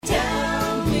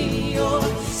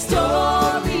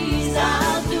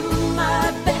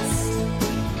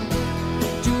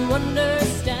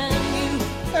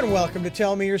Welcome to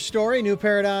Tell Me Your Story, New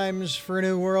Paradigms for a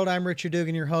New World. I'm Richard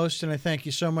Dugan, your host, and I thank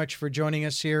you so much for joining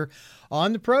us here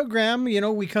on the program. You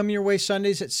know, we come your way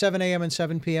Sundays at 7 a.m. and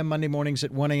 7 p.m., Monday mornings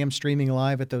at 1 a.m., streaming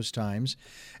live at those times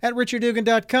at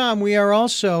richarddugan.com. We are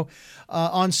also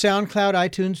on SoundCloud,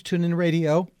 iTunes, TuneIn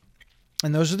Radio,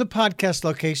 and those are the podcast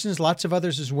locations, lots of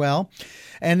others as well.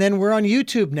 And then we're on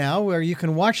YouTube now where you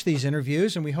can watch these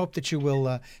interviews, and we hope that you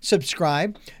will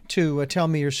subscribe to Tell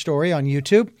Me Your Story on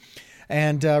YouTube.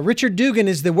 And Richard Dugan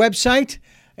is the website,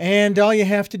 and all you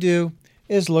have to do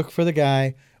is look for the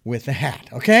guy with the hat,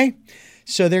 okay?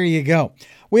 So there you go.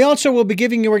 We also will be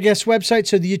giving you our guest website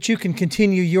so that you can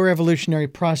continue your evolutionary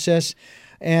process.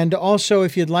 And also,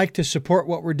 if you'd like to support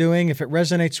what we're doing, if it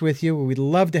resonates with you, we'd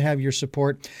love to have your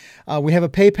support. We have a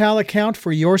PayPal account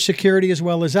for your security as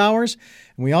well as ours.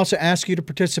 And we also ask you to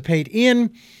participate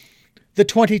in the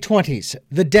 2020s,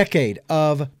 the decade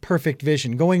of perfect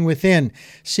vision, going within,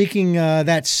 seeking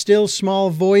that still small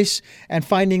voice and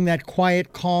finding that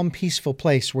quiet, calm, peaceful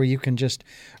place where you can just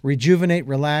rejuvenate,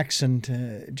 relax,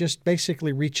 and just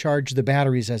basically recharge the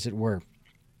batteries, as it were.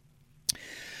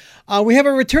 We have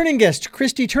a returning guest,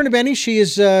 Christy Turnabeni. She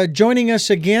is joining us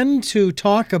again to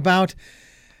talk about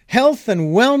health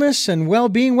and wellness and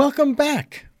well-being. Welcome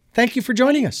back. Thank you for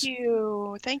joining us. Thank you.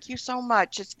 Thank you so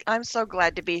much. I'm so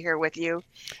glad to be here with you.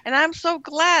 And I'm so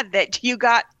glad that you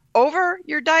got over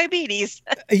your diabetes.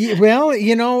 Well,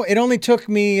 you know, it only took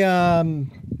me,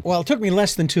 it took me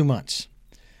less than 2 months.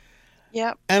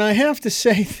 Yep. And I have to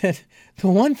say that the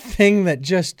one thing that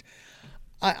just,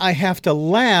 I have to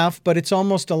laugh, but it's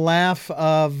almost a laugh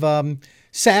of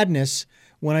sadness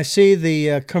when I see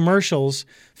the commercials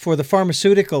for the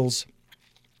pharmaceuticals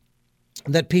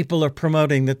that people are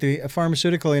promoting, that the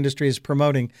pharmaceutical industry is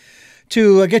promoting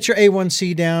to get your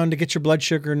A1C down, to get your blood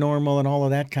sugar normal and all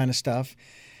of that kind of stuff.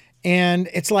 And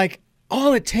it's like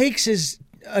all it takes is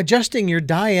adjusting your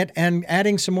diet and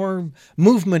adding some more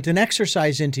movement and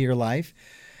exercise into your life.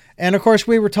 And of course,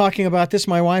 we were talking about this,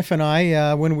 my wife and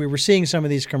I, when we were seeing some of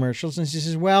these commercials. And she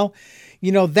says, well,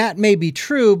 you know, that may be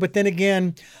true. But then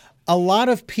again, a lot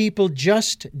of people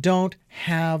just don't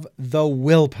have the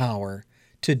willpower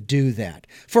to do that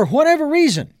for whatever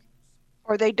reason.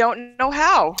 Or they don't know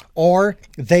how.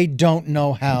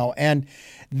 And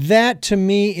that to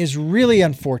me is really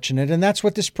unfortunate. And that's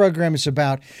what this program is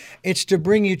about. It's to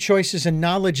bring you choices and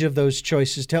knowledge of those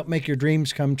choices to help make your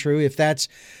dreams come true. If that's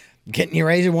getting your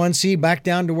A1C back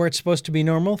down to where it's supposed to be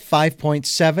normal,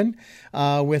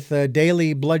 5.7 with a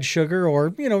daily blood sugar,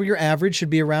 or, you know, your average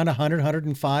should be around 100,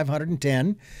 105,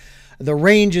 110. The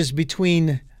range is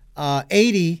between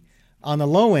 80 on the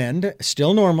low end,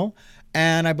 still normal,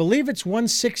 and I believe it's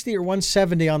 160 or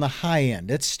 170 on the high end.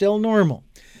 It's still normal.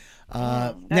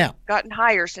 Now, gotten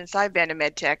higher since I've been a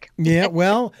med tech. Yeah,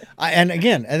 well, and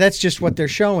again, that's just what they're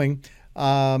showing.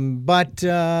 But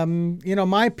you know,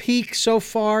 my peak so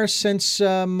far since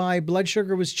my blood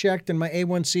sugar was checked and my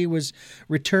A1C was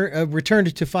returned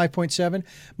to 5.7,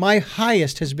 my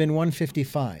highest has been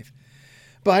 155.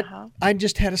 But I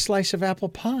just had a slice of apple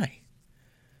pie.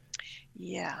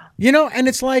 Yeah. You know, and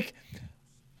it's like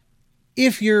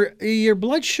if your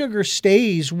blood sugar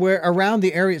stays around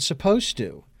the area it's supposed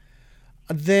to,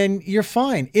 then you're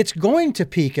fine. It's going to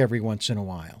peak every once in a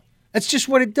while. That's just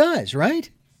what it does,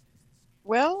 right?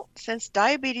 Well, since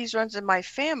diabetes runs in my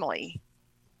family,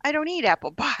 I don't eat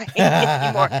apple pie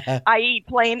anymore. I eat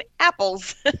plain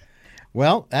apples.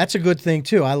 Well, that's a good thing,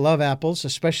 too. I love apples,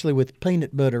 especially with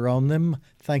peanut butter on them.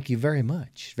 Thank you very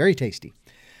much. Very tasty.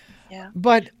 Yeah.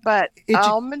 But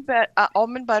almond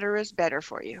butter is better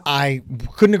for you. I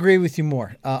couldn't agree with you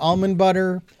more. Almond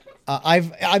butter.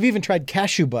 I've even tried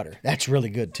cashew butter. That's really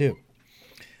good, too.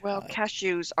 Well,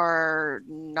 cashews are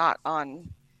not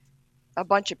on a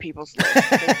bunch of people's lists.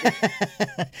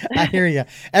 I hear you.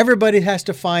 Everybody has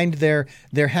to find their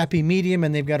happy medium,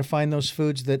 and they've got to find those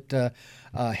foods that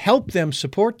help them,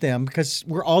 support them, because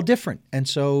we're all different. And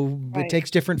so It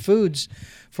takes different foods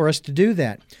for us to do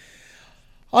that.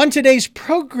 On today's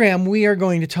program, we are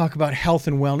going to talk about health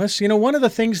and wellness. You know, one of the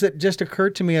things that just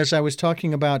occurred to me as I was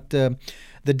talking about the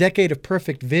decade of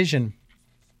perfect vision,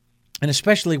 and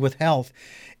especially with health,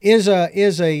 is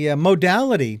a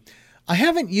modality. I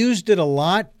haven't used it a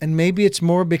lot, and maybe it's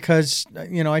more because,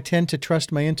 you know, I tend to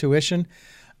trust my intuition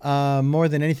more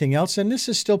than anything else, and this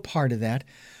is still part of that.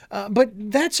 But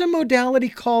that's a modality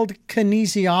called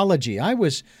kinesiology. I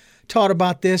was taught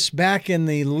about this back in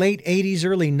the late 80s,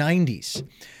 early 90s.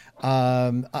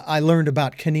 I learned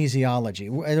about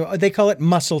kinesiology. They call it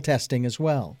muscle testing as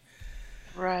well.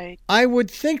 Right. I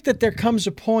would think that there comes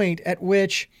a point at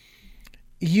which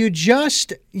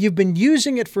you've been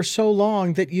using it for so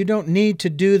long that you don't need to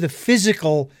do the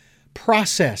physical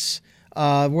process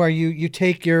where you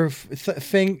take your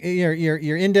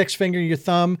your index finger, your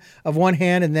thumb of one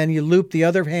hand, and then you loop the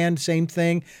other hand, same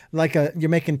thing, like you're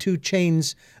making two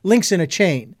chains, links in a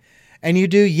chain. And you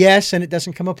do yes, and it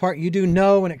doesn't come apart. You do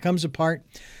no, and it comes apart.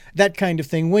 That kind of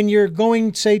thing. When you're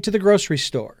going, say, to the grocery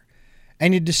store,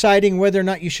 and you're deciding whether or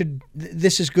not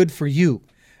this is good for you.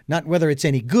 Not whether it's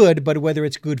any good, but whether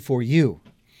it's good for you.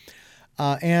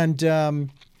 And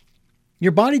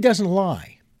your body doesn't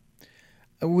lie.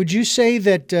 Would you say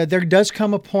that there does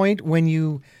come a point when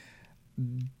you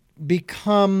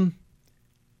become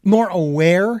more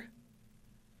aware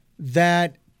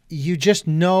that you just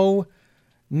know,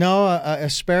 no,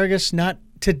 asparagus, not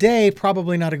today,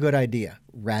 probably not a good idea.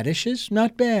 Radishes,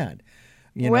 not bad.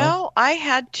 Well, I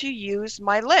had to use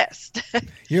my list.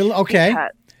 You're okay.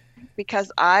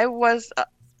 Because I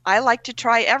like to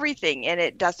try everything and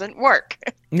it doesn't work.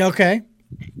 Okay.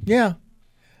 Yeah.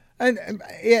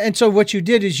 And so what you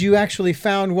did is you actually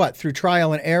found what? Through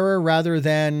trial and error rather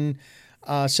than,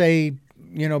 say,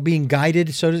 being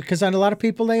guided. So, because on a lot of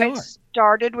people I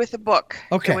started with a book.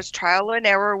 Okay. It was trial and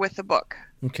error with a book.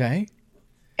 Okay.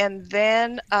 And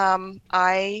then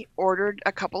I ordered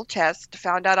a couple tests,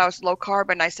 found out I was low carb,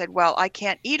 and I said, well, I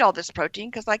can't eat all this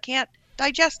protein because I can't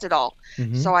digest it all.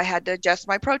 Mm-hmm. So I had to adjust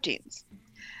my proteins.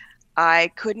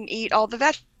 I couldn't eat all the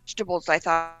vegetables I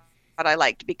thought I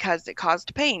liked because it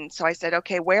caused pain. So I said,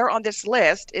 okay, where on this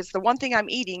list is the one thing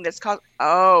I'm eating that's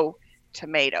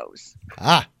tomatoes.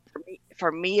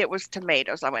 For me, it was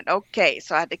tomatoes. I went, okay.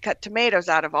 So I had to cut tomatoes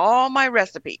out of all my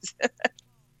recipes.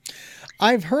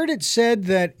 I've heard it said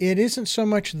that it isn't so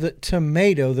much the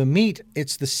tomato, the meat,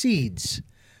 it's the seeds.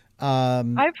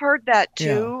 I've heard that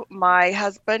too. Yeah. My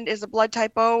husband is a blood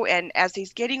type O, and as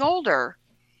he's getting older,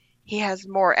 he has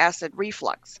more acid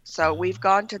reflux. So we've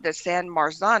gone to the San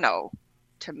Marzano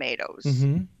tomatoes.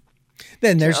 Mm-hmm.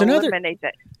 Then there's another.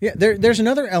 Yeah, there's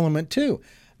another element too.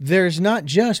 There's not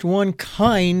just one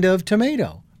kind of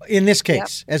tomato in this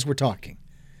case, as we're talking.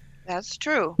 That's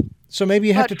true. So maybe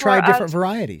you have to try different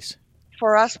varieties.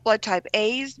 For us blood type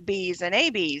A's, B's, and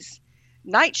ABs,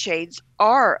 nightshades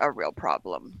are a real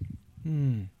problem.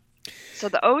 So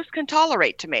the O's can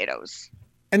tolerate tomatoes.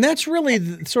 And that's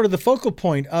really sort of the focal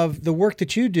point of the work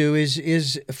that you do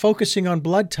is focusing on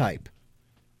blood type.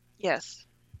 Yes.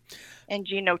 And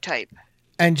genotype.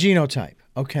 And genotype.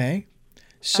 Okay.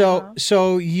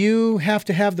 So you have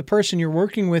to have the person you're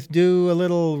working with do a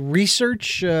little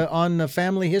research on the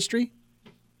family history?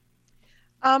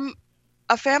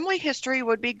 A family history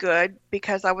would be good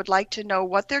because I would like to know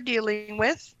what they're dealing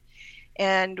with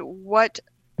and what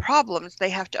problems they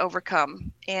have to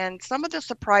overcome. And some of the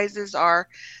surprises are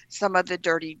some of the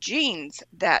dirty genes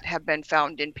that have been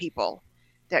found in people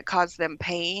that cause them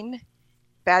pain,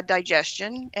 bad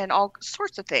digestion, and all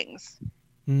sorts of things.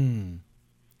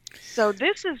 So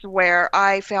this is where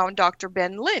I found Dr.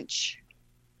 Ben Lynch,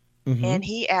 and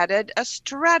he added a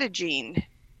strategene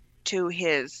to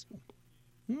his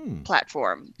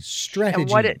platform.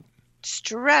 Strategene,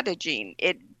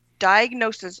 it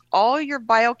diagnoses all your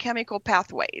biochemical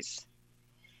pathways,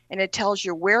 and it tells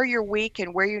you where you're weak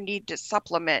and where you need to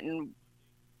supplement. And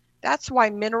that's why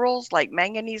minerals like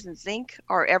manganese and zinc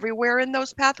are everywhere in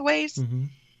those pathways.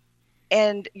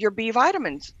 And your B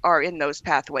vitamins are in those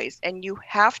pathways, and you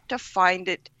have to find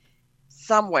it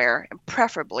somewhere, and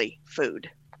preferably food.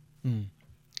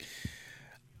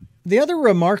 The other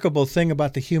remarkable thing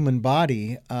about the human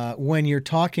body, when you're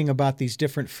talking about these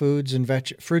different foods and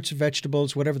fruits and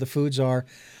vegetables, whatever the foods are,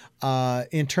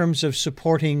 in terms of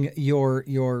supporting your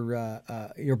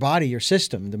body, your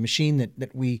system, the machine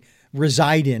that we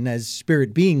reside in as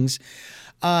spirit beings,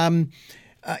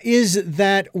 is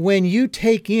that when you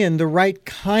take in the right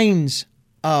kinds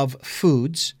of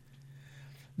foods,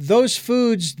 those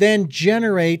foods then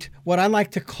generate what I like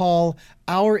to call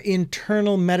our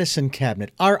internal medicine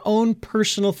cabinet, our own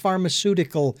personal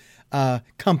pharmaceutical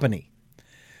company.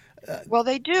 Well,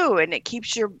 they do, and it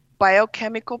keeps your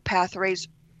biochemical pathways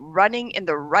running in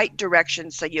the right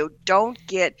direction so you don't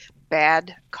get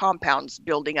bad compounds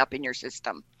building up in your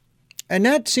system. And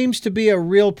that seems to be a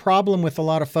real problem with a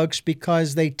lot of folks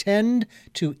because they tend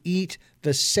to eat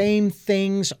the same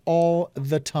things all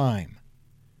the time.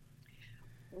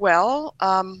 Well,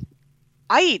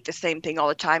 I eat the same thing all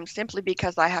the time simply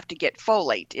because I have to get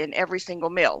folate in every single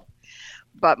meal.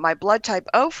 But my blood type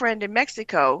O friend in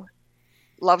Mexico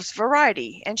loves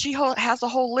variety, and she has a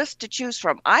whole list to choose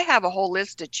from. I have a whole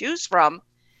list to choose from,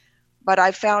 but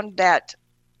I found that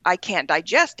I can't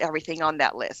digest everything on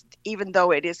that list, even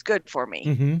though it is good for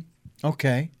me.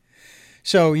 Okay.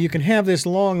 So you can have this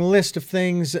long list of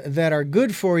things that are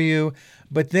good for you,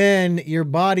 but then your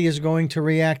body is going to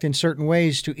react in certain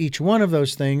ways to each one of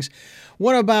those things.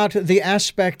 What about the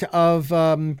aspect of,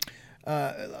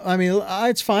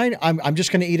 it's fine. I'm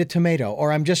just going to eat a tomato,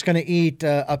 or I'm just going to eat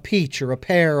a peach or a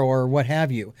pear or what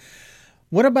have you.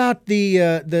 What about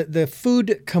the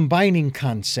food combining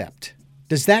concept?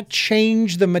 Does that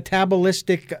change the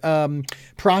metabolistic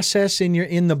process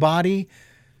in the body?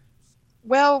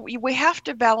 Well, we have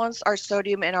to balance our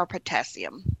sodium and our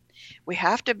potassium. We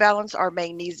have to balance our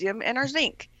magnesium and our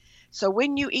zinc. So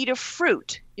when you eat a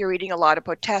fruit, you're eating a lot of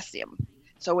potassium.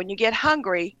 So when you get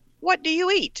hungry, what do you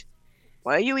eat?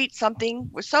 Well, you eat something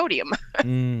with sodium.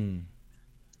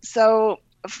 So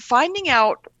finding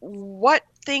out what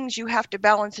things you have to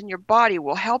balance in your body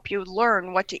will help you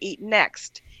learn what to eat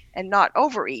next and not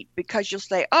overeat, because you'll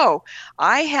say, oh,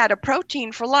 I had a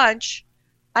protein for lunch.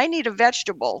 I need a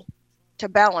vegetable to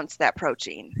balance that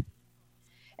protein.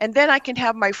 And then I can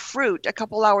have my fruit a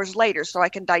couple hours later so I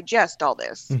can digest all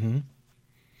this. Mm-hmm.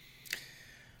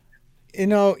 You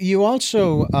know, you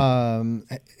also,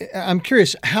 I'm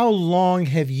curious, how long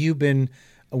have you been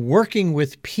working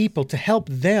with people to help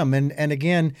them? And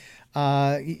again,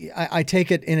 I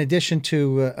take it in addition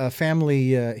to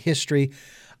family history,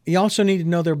 you also need to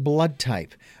know their blood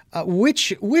type.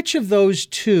 Which of those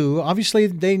two? Obviously,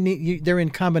 they're in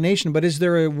combination. But is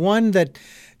there one that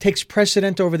takes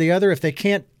precedent over the other? If they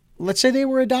can't, let's say they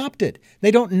were adopted,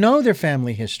 they don't know their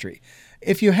family history.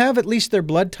 If you have at least their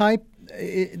blood type,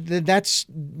 that's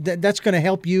going to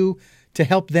help you to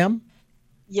help them.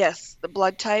 Yes, the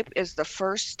blood type is the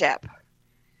first step.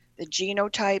 The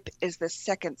genotype is the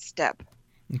second step.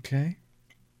 Okay.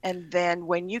 And then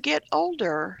when you get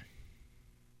older,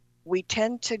 we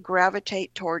tend to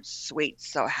gravitate towards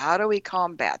sweets. So how do we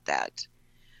combat that?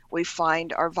 We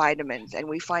find our vitamins and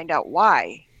we find out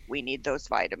why we need those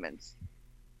vitamins.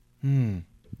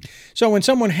 So when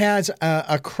someone has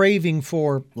a craving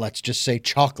for, let's just say,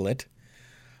 chocolate,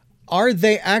 are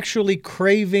they actually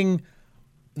craving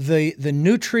the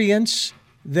nutrients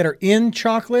that are in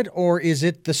chocolate, or is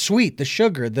it the sweet, the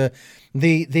sugar, the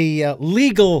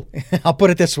legal, I'll put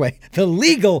it this way, the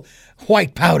legal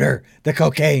white powder, the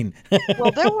cocaine?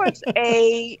 Well, there was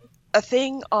a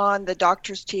thing on the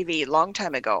doctor's TV a long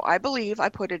time ago. I believe I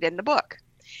put it in the book.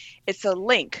 It's a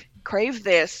link. Crave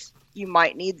this, you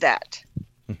might need that.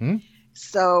 Mm-hmm.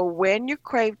 So when you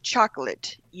crave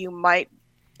chocolate, you might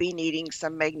be needing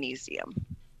some magnesium.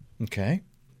 Okay.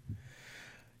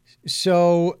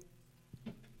 So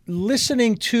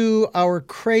listening to our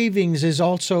cravings is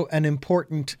also an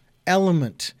important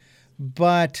element,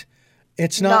 but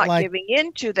it's not like giving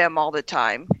in to them all the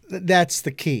time. That's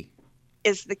the key.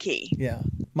 Is the key. Yeah.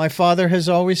 My father has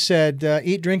always said,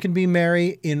 eat, drink, and be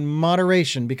merry in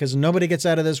moderation, because nobody gets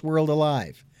out of this world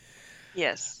alive.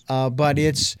 Yes. But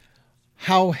it's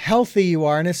how healthy you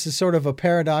are, and this is sort of a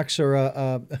paradox or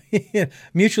a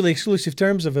mutually exclusive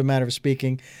terms of a matter of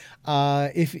speaking.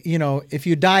 If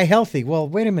you die healthy, well,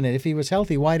 wait a minute. If he was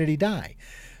healthy, why did he die?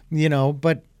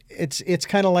 But it's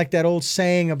kind of like that old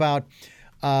saying about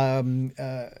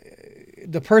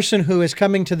the person who is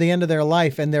coming to the end of their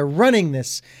life and they're running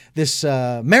this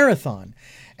marathon,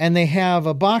 and they have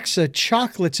a box of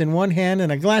chocolates in one hand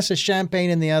and a glass of champagne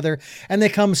in the other, and they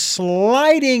come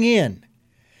sliding in,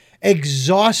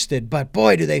 exhausted, but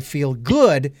boy, do they feel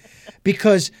good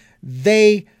because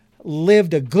they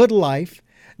lived a good life.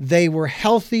 They were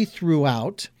healthy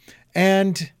throughout,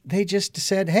 and they just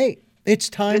said, hey, it's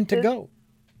time to go.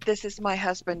 This is my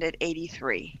husband at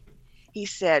 83. He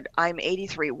said, I'm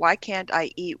 83. Why can't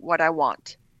I eat what I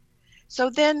want?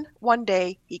 So then one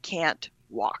day he can't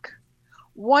walk.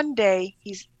 One day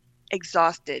he's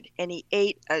exhausted and he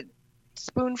ate a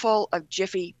spoonful of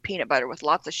Jiffy peanut butter with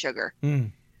lots of sugar.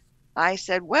 I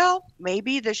said, well,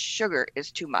 maybe the sugar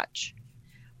is too much.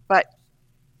 But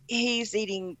he's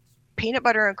eating peanut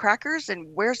butter and crackers, and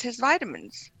where's his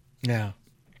vitamins? Yeah.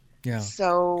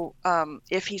 So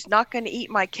if he's not going to eat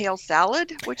my kale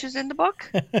salad, which is in the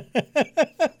book,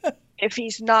 if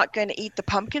he's not going to eat the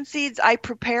pumpkin seeds I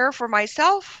prepare for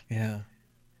myself,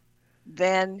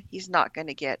 then he's not going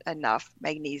to get enough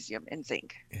magnesium and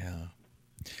zinc. Yeah.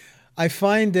 I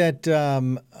find that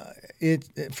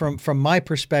from my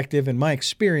perspective and my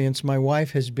experience, my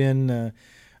wife has been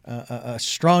a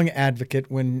strong advocate.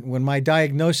 When my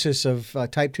diagnosis of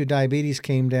type 2 diabetes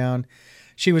came down,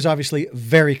 she was obviously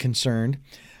very concerned,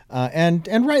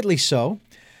 and rightly so.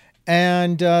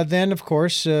 And then, of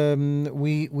course,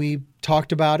 we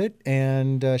talked about it,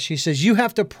 and she says, "You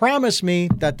have to promise me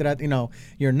that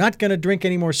you're not going to drink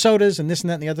any more sodas and this and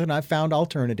that and the other." And I found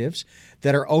alternatives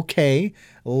that are okay,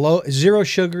 low, zero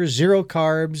sugar, zero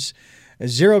carbs,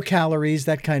 0 calories,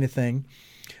 that kind of thing.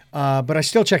 But I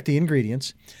still check the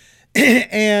ingredients.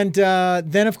 And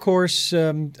then, of course,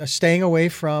 staying away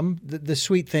from the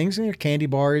sweet things, candy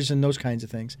bars and those kinds of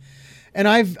things. And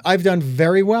I've done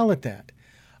very well at that.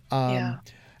 Yeah.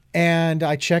 And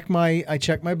I check my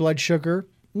blood sugar,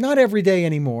 not every day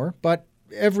anymore, but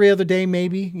every other day,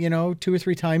 maybe, 2 or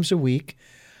 3 times a week.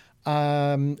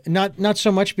 Not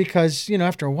so much because,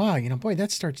 after a while, boy,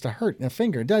 that starts to hurt in the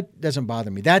finger. That doesn't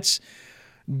bother me. That's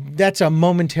a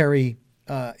momentary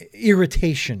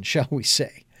irritation, shall we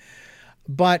say.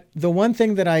 But the one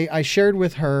thing that I shared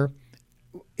with her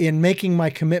in making my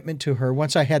commitment to her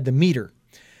once I had the meter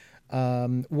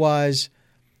was,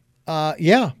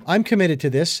 I'm committed to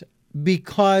this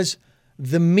because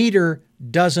the meter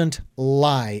doesn't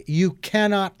lie. You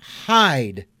cannot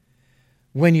hide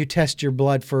when you test your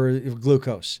blood for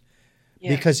glucose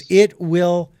because it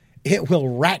will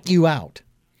rat you out.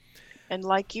 And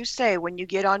like you say, when you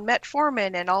get on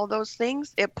metformin and all those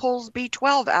things, it pulls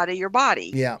B12 out of your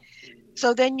body. Yeah.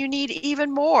 So then you need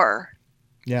even more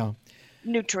Yeah.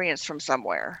 nutrients from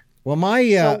somewhere. Well,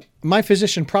 my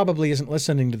physician probably isn't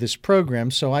listening to this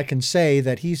program, so I can say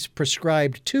that he's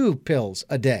prescribed 2 pills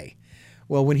a day.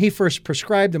 Well, when he first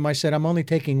prescribed them, I said, I'm only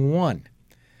taking 1.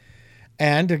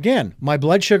 And again, my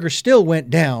blood sugar still went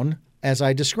down as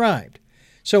I described.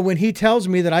 So when he tells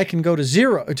me that I can go to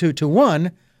 0 to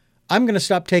 1, I'm going to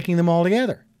stop taking them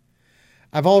altogether.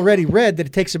 I've already read that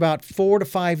it takes about 4 to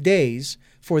 5 days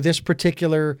for this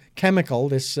particular chemical,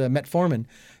 this metformin,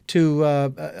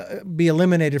 to be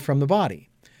eliminated from the body.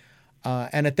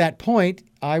 And at that point,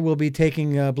 I will be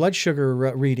taking blood sugar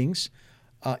readings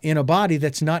in a body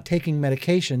that's not taking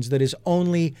medications, that is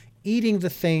only eating the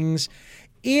things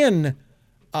in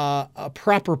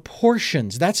proper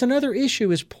portions. That's another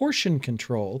issue, is portion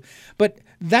control. But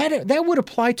that would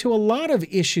apply to a lot of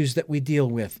issues that we deal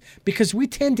with, because we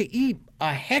tend to eat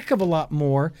a heck of a lot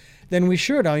more than we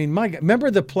should. I mean,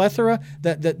 remember the plethora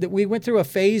that we went through a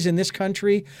phase in this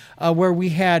country where we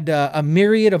had a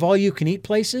myriad of all-you-can-eat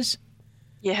places?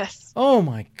 Yes. Oh,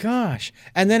 my gosh.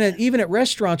 And then even at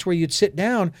restaurants where you'd sit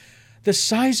down, the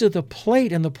size of the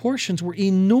plate and the portions were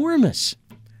enormous.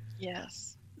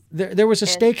 Yes. There was a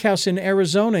steakhouse in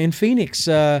Arizona, in Phoenix,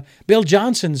 Bill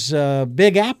Johnson's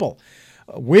Big Apple.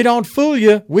 We don't fool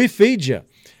you, we feed you.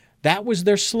 That was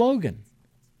their slogan.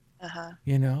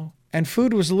 And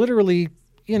food was literally,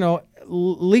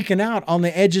 leaking out on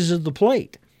the edges of the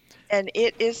plate. And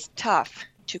it is tough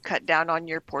to cut down on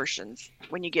your portions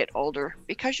when you get older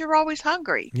because you're always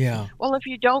hungry. Yeah. Well, if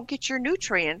you don't get your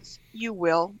nutrients, you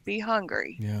will be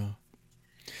hungry. Yeah.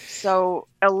 So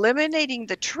eliminating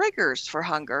the triggers for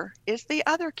hunger is the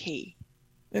other key.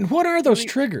 And what are those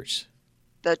triggers?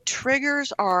 The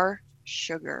triggers are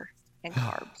sugar and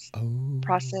carbs,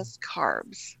 processed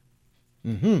carbs.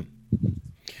 Mm-hmm.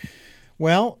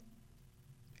 Well,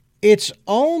 it's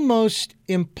almost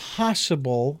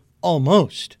impossible,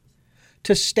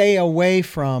 to stay away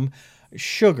from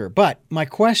sugar. But my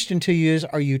question to you is,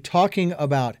 are you talking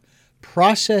about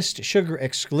processed sugar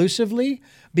exclusively?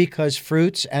 Because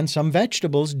fruits and some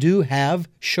vegetables do have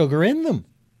sugar in them.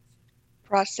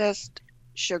 Processed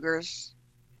sugars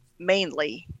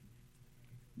mainly,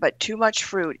 but too much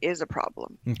fruit is a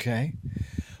problem. Okay.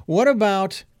 What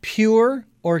about pure,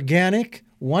 organic,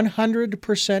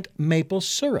 100% maple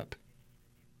syrup?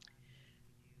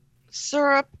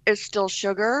 Syrup is still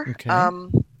sugar. Okay.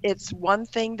 It's one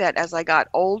thing that as I got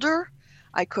older,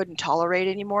 I couldn't tolerate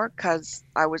anymore because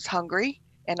I was hungry.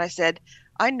 And I said,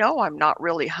 I know I'm not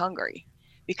really hungry,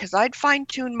 because I'd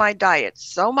fine-tune my diet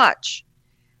so much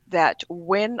that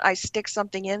when I stick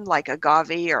something in like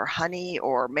agave or honey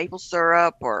or maple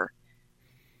syrup or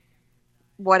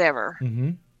whatever,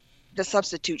 the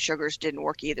substitute sugars didn't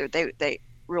work either. They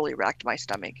really racked my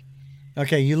stomach.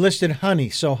 Okay, you listed honey.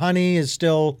 So honey is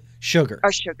still sugar.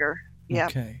 A sugar, yeah.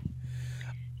 Okay.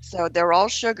 So they're all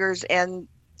sugars, and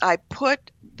I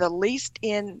put the least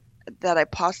in that I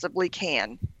possibly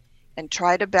can and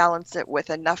try to balance it with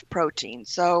enough protein.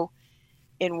 So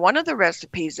in one of the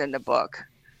recipes in the book,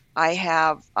 I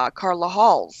have Carla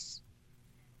Hall's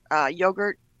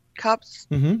yogurt cups,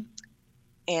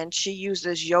 and she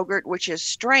uses yogurt which is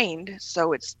strained,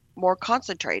 so it's more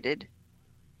concentrated.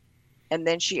 And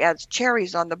then she adds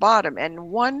cherries on the bottom, and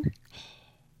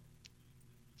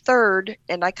 1/3,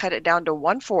 and I cut it down to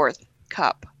 1/4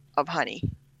 cup of honey.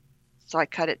 So I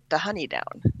cut the honey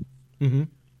down.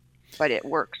 but it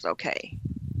works okay.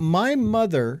 My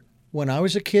mother, when I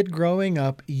was a kid growing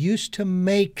up, used to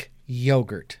make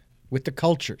yogurt with the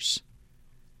cultures.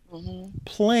 Mm-hmm.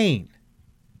 Plain.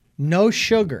 No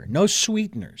sugar, no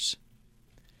sweeteners.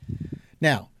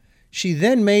 Now, she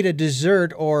then made a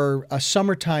dessert or a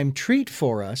summertime treat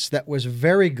for us that was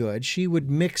very good. She would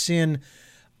mix in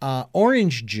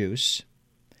orange juice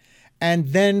and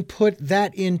then put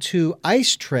that into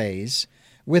ice trays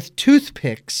with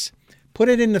toothpicks, put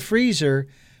it in the freezer,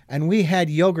 and we had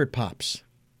yogurt pops.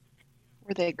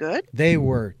 Were they good? They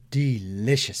were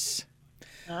delicious.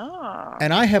 Ah.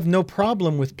 And I have no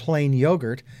problem with plain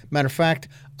yogurt. Matter of fact,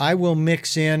 I will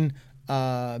mix in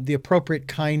the appropriate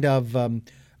kind of a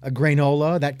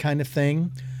granola, that kind of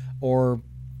thing, or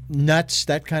nuts,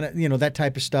 that kind of, that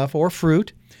type of stuff, or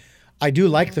fruit. I do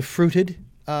like the fruited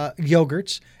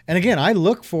yogurts. And again, I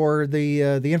look for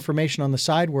the information on the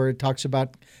side where it talks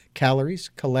about calories,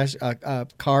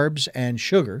 carbs, and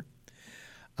sugar.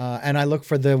 And I look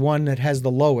for the one that has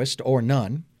the lowest or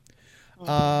none.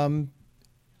 And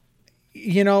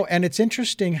it's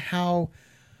interesting how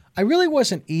I really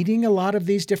wasn't eating a lot of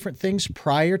these different things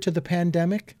prior to the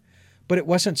pandemic, but it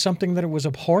wasn't something that was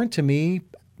abhorrent to me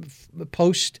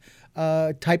post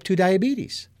type 2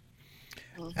 diabetes.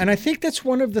 And I think that's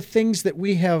one of the things that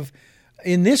we have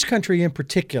in this country in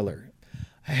particular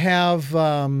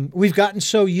we've gotten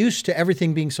so used to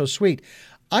everything being so sweet.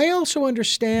 I also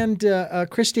understand,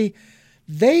 Christy,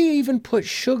 they even put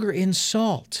sugar in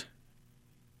salt.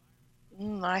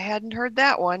 I hadn't heard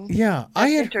that one. Yeah, That's I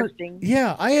had interesting.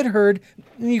 I had heard,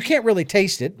 you can't really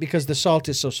taste it because the salt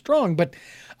is so strong, but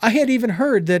I had even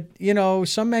heard that,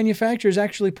 some manufacturers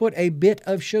actually put a bit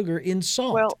of sugar in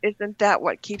salt. Well, isn't that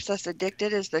what keeps us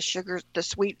addicted, is the sugar, the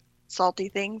sweet, salty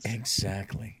things?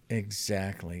 Exactly.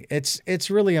 It's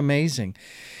really amazing.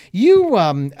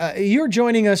 You're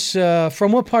joining us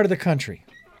from what part of the country?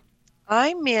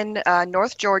 I'm in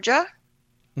North Georgia.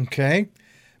 Okay.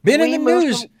 Been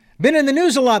in the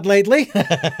news a lot lately.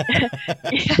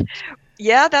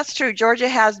 Yeah, that's true. Georgia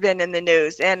has been in the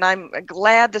news, and I'm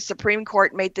glad the Supreme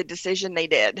Court made the decision they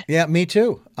did. Yeah, me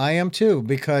too. I am too,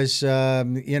 because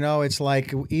it's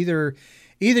like either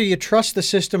you trust the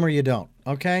system or you don't.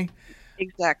 Okay.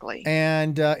 Exactly.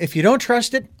 And if you don't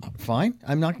trust it, fine.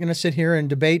 I'm not going to sit here and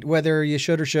debate whether you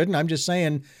should or shouldn't. I'm just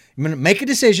saying I'm going to make a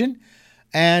decision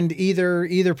and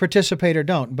either participate or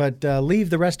don't. But leave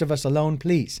the rest of us alone,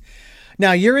 please.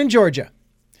 Now, you're in Georgia.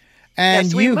 And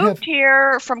yes, we moved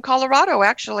here from Colorado,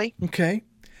 actually. Okay.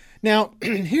 Now,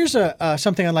 here's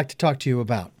something I'd like to talk to you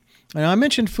about. And I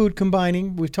mentioned food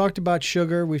combining. We've talked about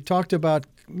sugar. We've talked about,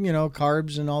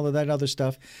 carbs and all of that other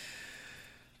stuff.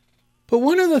 But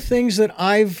one of the things that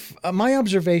my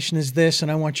observation is this, and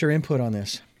I want your input on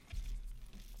this.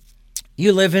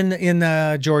 You live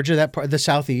in Georgia, that part, the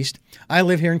Southeast. I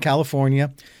live here in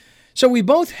California. So we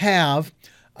both have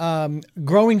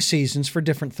growing seasons for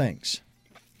different things.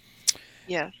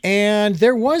 Yes. And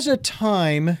there was a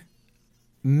time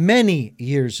many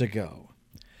years ago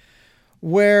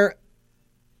where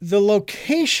the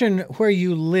location where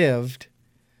you lived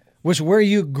was where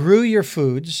you grew your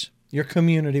foods, your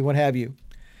community, what have you,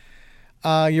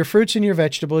 your fruits and your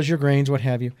vegetables, your grains, what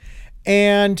have you.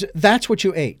 And that's what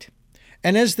you ate.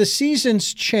 And as the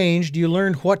seasons changed, you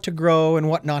learned what to grow and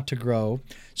what not to grow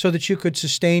so that you could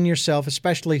sustain yourself,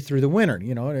 especially through the winter,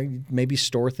 maybe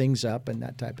store things up and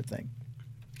that type of thing.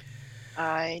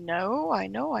 I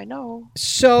know.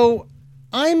 So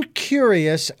I'm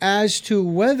curious as to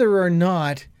whether or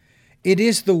not it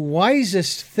is the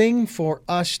wisest thing for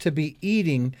us to be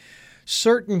eating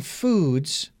certain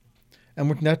foods, and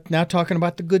we're now talking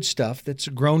about the good stuff that's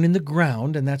grown in the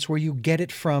ground, and that's where you get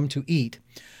it from to eat,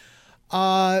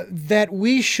 that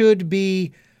we should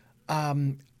be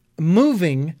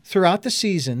moving throughout the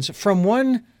seasons from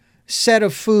one set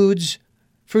of foods,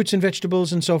 fruits and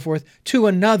vegetables and so forth, to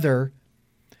another,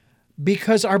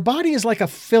 because our body is like a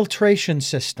filtration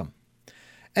system.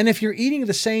 And if you're eating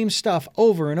the same stuff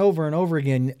over and over and over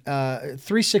again,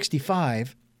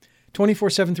 365, 24/7,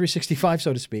 365,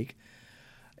 so to speak,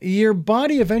 your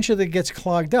body eventually gets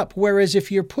clogged up. Whereas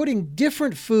if you're putting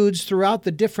different foods throughout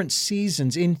the different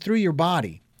seasons in through your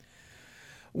body,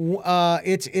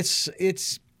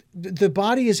 it's the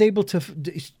body is able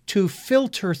to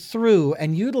filter through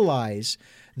and utilize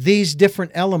these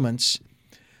different elements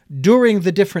during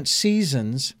the different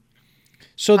seasons,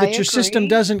 so that your system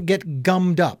doesn't get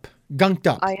gunked up.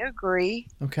 I agree.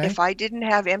 Okay. If I didn't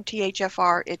have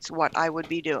MTHFR, it's what I would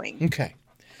be doing. Okay.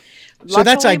 So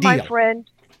that's ideal.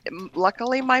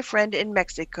 Luckily, my friend in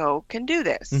Mexico can do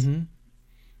this. Mm-hmm.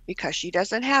 because she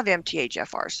doesn't have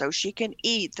MTHFR. So she can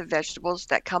eat the vegetables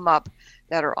that come up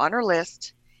that are on her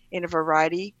list in a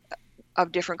variety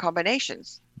of different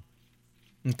combinations.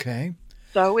 Okay.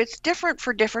 So it's different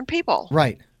for different people.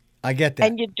 Right. I get that.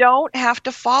 And you don't have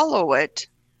to follow it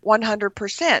 100%.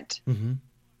 Mm-hmm.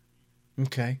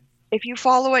 Okay. If you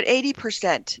follow it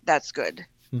 80%, that's good.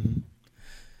 Mm-hmm.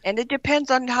 And it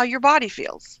depends on how your body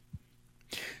feels.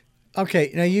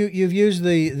 Okay. Now you've used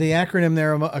the acronym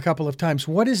there a couple of times.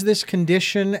 What is this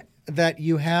condition that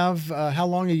you have? How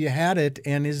long have you had it?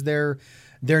 And is there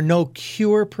no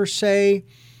cure per se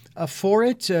for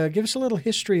it? Give us a little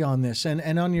history on this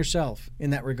and on yourself in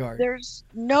that regard. There's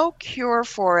no cure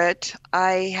for it.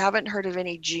 I haven't heard of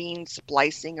any gene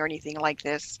splicing or anything like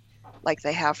this, like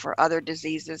they have for other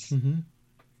diseases.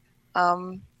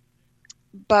 Mm-hmm.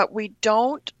 But we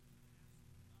don't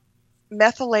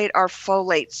methylate our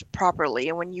folates properly.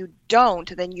 And when you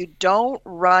don't, then you don't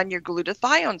run your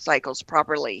glutathione cycles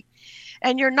properly.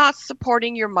 And you're not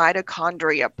supporting your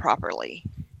mitochondria properly.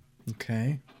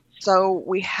 Okay. So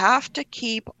we have to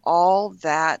keep all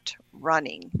that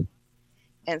running.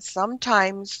 And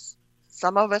sometimes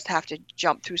some of us have to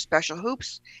jump through special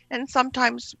hoops, and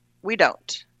sometimes we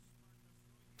don't.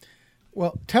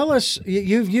 Well, tell us,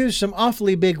 you've used some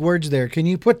awfully big words there. Can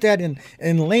you put that in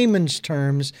layman's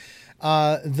terms,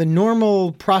 the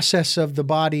normal process of the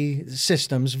body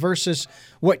systems versus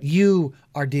what you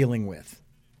are dealing with?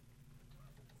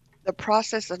 The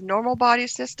process of normal body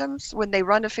systems, when they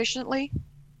run efficiently,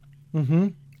 mm-hmm.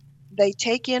 they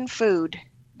take in food.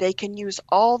 They can use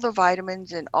all the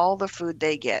vitamins and all the food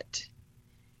they get.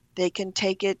 They can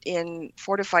take it in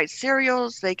fortified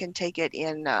cereals. They can take it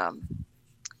in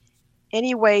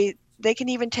any way. They can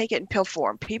even take it in pill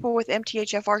form. People with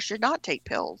MTHFR should not take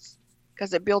pills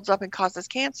because it builds up and causes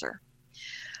cancer.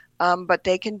 But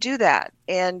they can do that.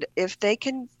 And if they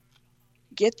can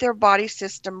get their body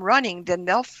system running, then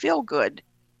they'll feel good,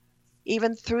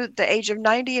 even through the age of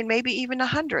 90 and maybe even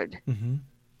 100. Mm-hmm.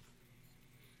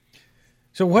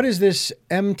 So what is this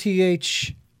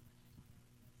MTHFR?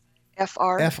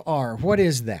 FR. What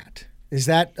is that? Is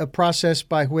that a process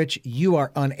by which you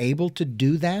are unable to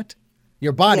do that?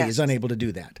 Your body is unable to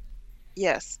do that?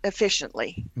 Yes,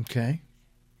 efficiently. Okay.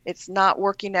 It's not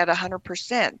working at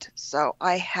 100%. So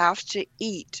I have to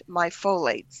eat my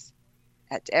folates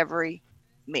at every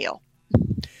meal.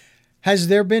 Has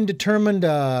there been determined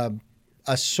a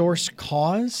source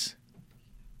cause?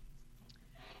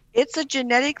 It's a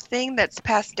genetic thing that's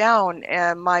passed down,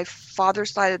 and my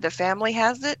father's side of the family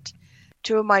has it.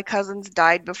 2 of my cousins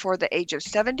died before the age of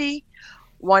 70.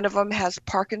 One of them has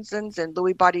Parkinson's and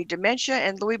Lewy body dementia,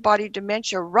 and Lewy body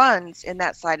dementia runs in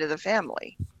that side of the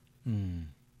family.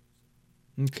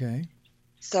 Okay.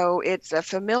 So it's a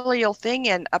familial thing,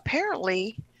 and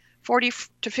apparently 40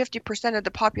 to 50% of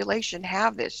the population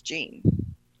have this gene.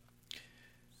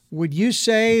 Would you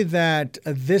say that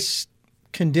this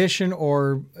condition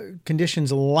or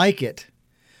conditions like it,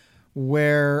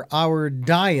 where our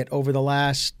diet over the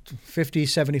last 50,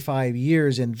 75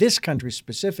 years in this country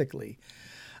specifically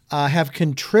have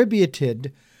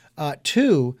contributed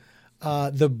to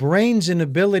the brain's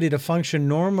inability to function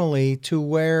normally, to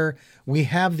where we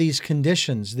have these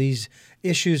conditions, these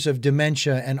issues of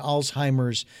dementia and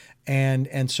Alzheimer's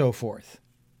and so forth?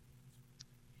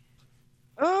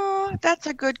 Oh, that's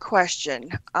a good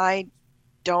question. I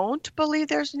don't believe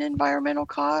there's an environmental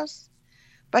cause.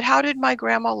 But how did my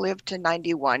grandma live to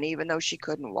 91 even though she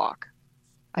couldn't walk?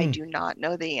 I do not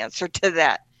know the answer to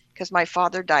that because my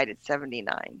father died at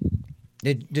 79.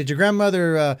 Did your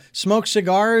grandmother smoke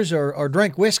cigars or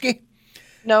drink whiskey?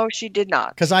 No, she did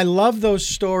not. Because I love those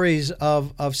stories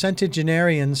of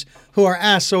centenarians who are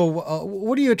asked, so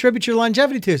what do you attribute your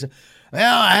longevity to? So,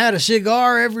 well, I had a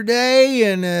cigar every day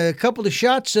and a couple of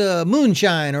shots of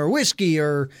moonshine or whiskey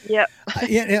or... Yep.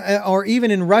 Or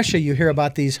even in Russia, you hear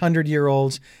about these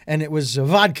 100-year-olds and it was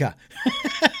vodka.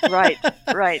 Right.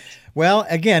 Well,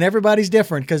 again, everybody's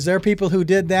different because there are people who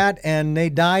did that and they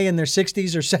die in their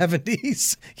 60s or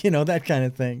 70s, that kind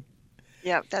of thing.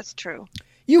 Yeah, that's true.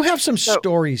 You have some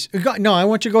stories. No, I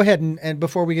want you to go ahead and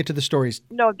before we get to the stories.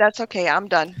 No, that's okay. I'm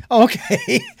done. Oh,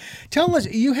 okay. Tell us,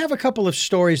 you have a couple of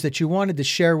stories that you wanted to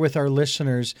share with our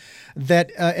listeners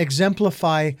that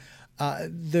exemplify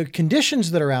the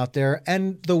conditions that are out there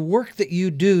and the work that you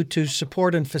do to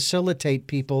support and facilitate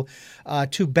people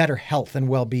to better health and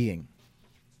well-being.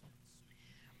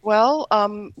 Well,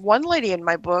 one lady in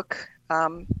my book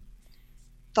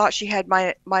thought she had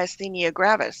myasthenia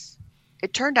gravis.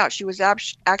 It turned out she was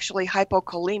actually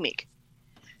hypokalemic.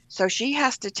 So she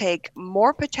has to take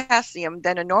more potassium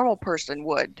than a normal person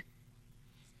would.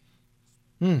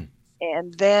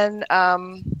 And then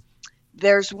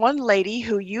there's one lady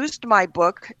who used my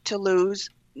book to lose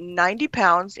 90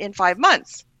 pounds in 5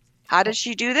 months. How did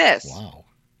she do this? Wow.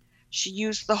 She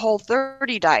used the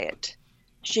Whole30 diet.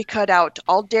 She cut out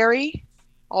all dairy,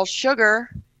 all sugar,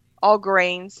 all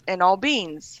grains, and all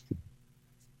beans.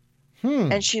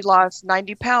 And she lost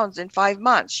 90 pounds in 5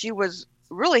 months. She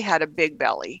really had a big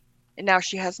belly, and now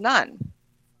she has none.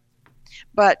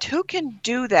 But who can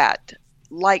do that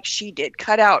like she did?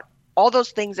 Cut out all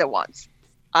those things at once.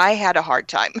 I had a hard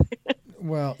time.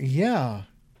 Well, yeah.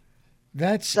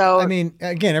 That's, So- I mean,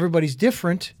 again, everybody's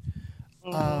different.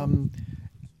 How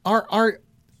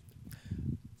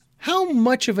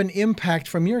much of an impact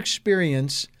from your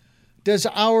experience does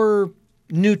our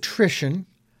nutrition,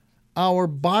 our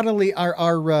bodily,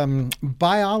 our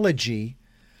biology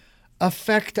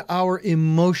affect our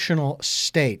emotional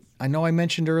state? I know I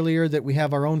mentioned earlier that we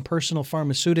have our own personal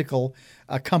pharmaceutical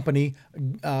company,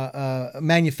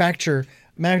 manufacturing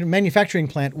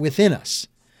plant within us.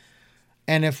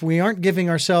 And if we aren't giving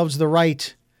ourselves the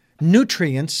right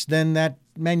nutrients, then that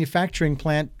manufacturing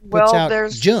plant puts out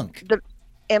there's junk. the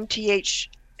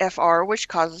MTHFR, which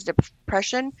causes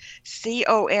depression.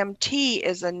 COMT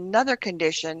is another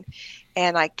condition,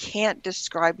 and I can't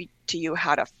describe to you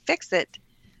how to fix it,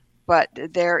 but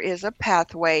there is a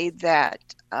pathway that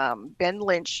Ben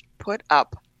Lynch put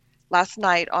up last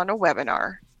night on a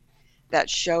webinar that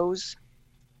shows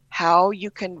how you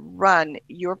can run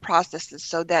your processes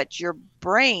so that your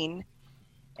brain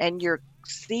and your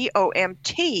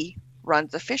COMT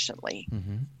runs efficiently.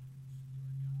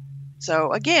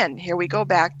 So again, here we go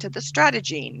back to the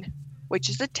Strategene, which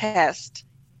is a test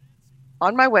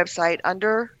on my website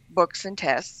under books and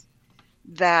tests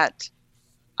that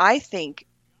I think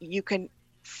you can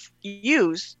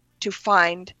use to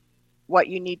find what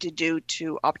you need to do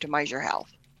to optimize your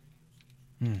health.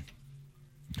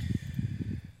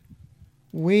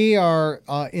 We are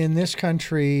in this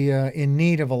country in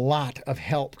need of a lot of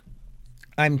help.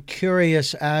 I'm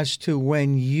curious as to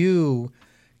when you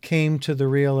came to the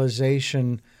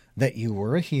realization that you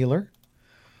were a healer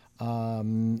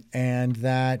and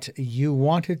that you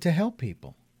wanted to help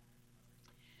people.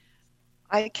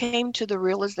 I came to the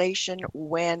realization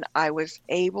when I was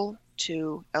able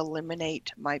to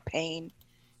eliminate my pain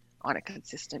on a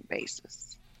consistent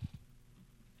basis.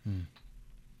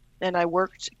 And I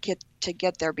worked to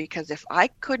get there, because if I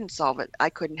couldn't solve it, I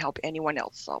couldn't help anyone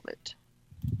else solve it.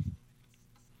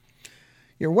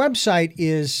 Your website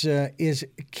is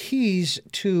Keys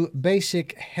to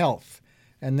Basic Health,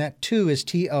 and that too is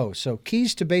T-O. So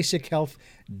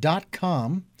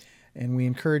keystobasichealth.com, and we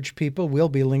encourage people. We'll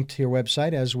be linked to your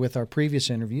website, as with our previous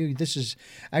interview. This is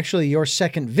actually your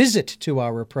second visit to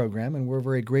our program, and we're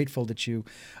very grateful that you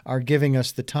are giving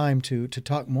us the time to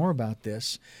talk more about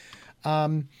this.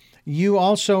 You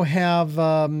also have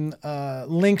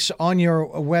links on your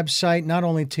website, not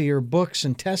only to your books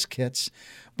and test kits,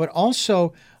 but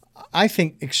also, I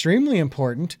think extremely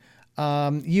important,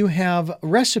 you have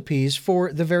recipes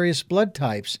for the various blood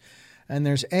types. And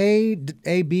there's A,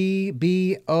 B,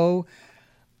 B, O.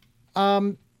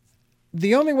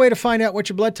 The only way to find out what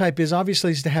your blood type is,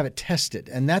 obviously, is to have it tested.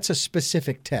 And that's a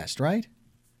specific test, right?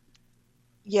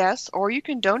 Yes, or you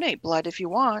can donate blood if you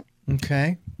want.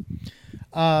 Okay.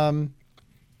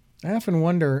 I often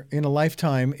wonder in a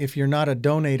lifetime, if you're not a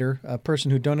donator, a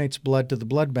person who donates blood to the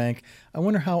blood bank, I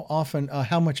wonder how often,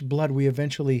 how much blood we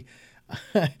eventually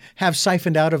have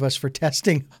siphoned out of us for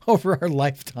testing over our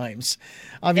lifetimes.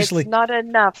 Obviously, it's not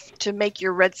enough to make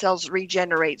your red cells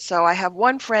regenerate. So I have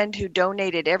one friend who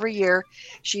donated every year.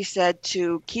 She said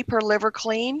to keep her liver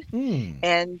clean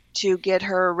and to get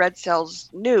her red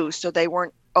cells new so they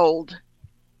weren't old.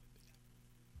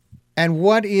 And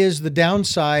what is the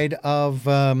downside of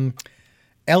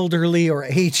elderly or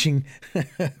aging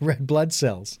red blood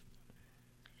cells?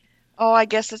 Oh, I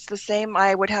guess it's the same.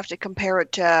 I would have to compare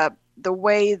it to the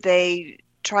way they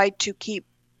tried to keep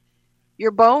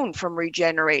your bone from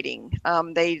regenerating.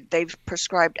 They've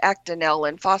prescribed Actonel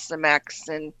and Fosamax,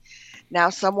 and now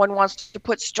someone wants to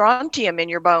put strontium in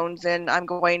your bones, and I'm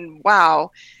going,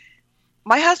 wow.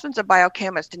 My husband's a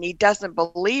biochemist, and he doesn't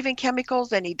believe in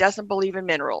chemicals, and he doesn't believe in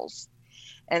minerals.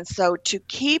 And so to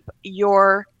keep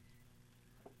your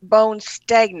bones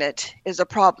stagnant is a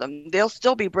problem. They'll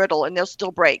still be brittle and they'll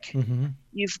still break. Mm-hmm.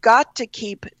 You've got to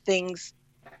keep things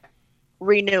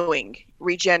renewing,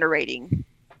 regenerating,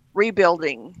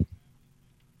 rebuilding.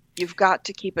 You've got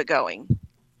to keep it going.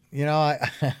 You know,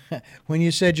 when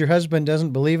you said your husband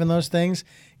doesn't believe in those things,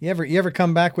 you ever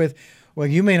come back with, well,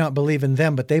 you may not believe in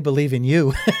them, but they believe in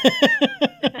you.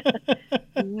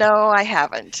 No, I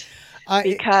haven't.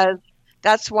 Because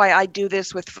That's why I do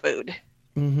this with food.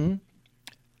 Mm-hmm.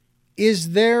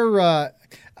 Is there,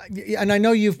 and I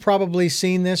know you've probably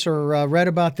seen this or read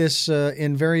about this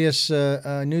in various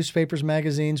newspapers,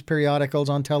 magazines, periodicals,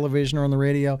 on television or on the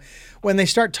radio, when they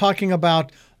start talking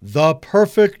about the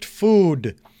perfect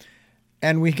food,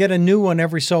 and we get a new one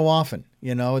every so often,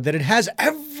 that it has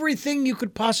everything you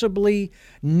could possibly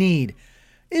need.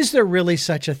 Is there really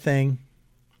such a thing?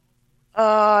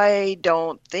 I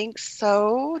don't think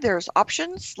so. There's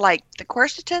options like the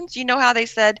quercetins. You know how they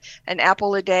said an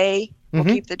apple a day will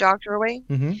keep the doctor away?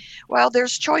 Mm-hmm. Well,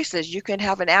 there's choices. You can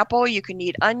have an apple, you can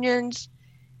eat onions,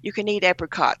 you can eat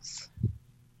apricots.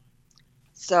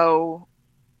 So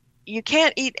you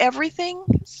can't eat everything.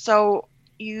 So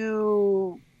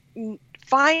you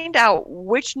find out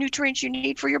which nutrients you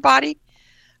need for your body,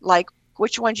 like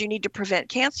which ones you need to prevent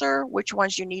cancer, which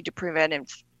ones you need to prevent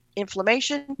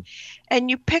inflammation, and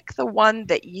you pick the one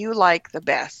that you like the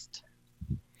best.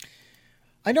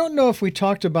 I don't know if we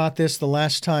talked about this the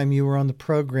last time you were on the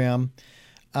program,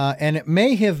 and it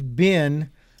may have been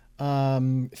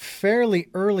fairly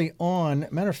early on.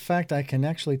 Matter of fact, I can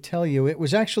actually tell you it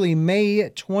was actually May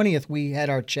 20th we had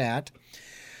our chat,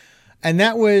 and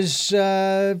that was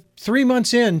 3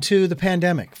 months into the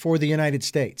pandemic for the United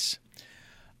States.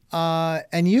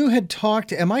 And you had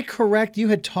talked, am I correct? You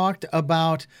had talked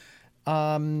about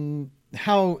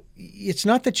how it's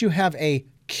not that you have a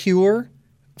cure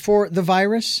for the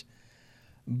virus,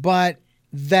 but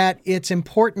that it's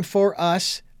important for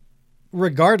us,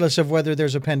 regardless of whether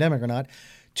there's a pandemic or not,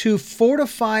 to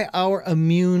fortify our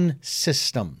immune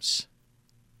systems.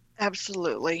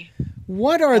 Absolutely.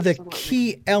 What are the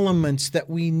key elements that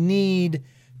we need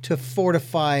to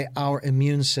fortify our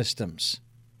immune systems?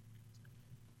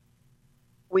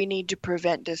 We need to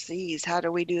prevent disease. How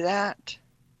do we do that?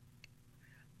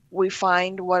 We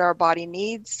find what our body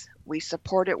needs. We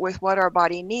support it with what our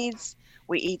body needs.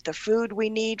 We eat the food we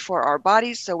need for our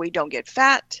bodies so we don't get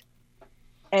fat,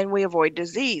 and we avoid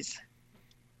disease.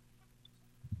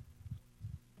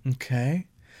 Okay.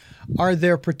 Are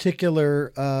there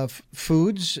particular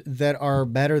foods that are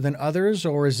better than others,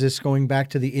 or is this going back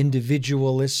to the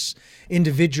individual It's going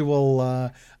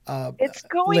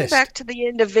list? back to the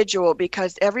individual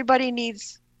because everybody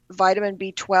needs vitamin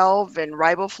B12 and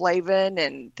riboflavin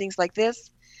and things like this.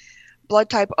 Blood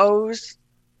type O's,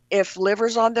 if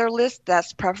liver's on their list,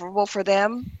 that's preferable for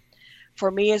them.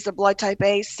 For me as a blood type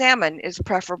A, salmon is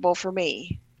preferable for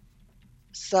me.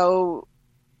 So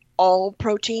all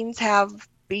proteins have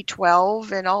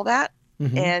B12 and all that.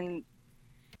 Mm-hmm. And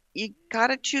you got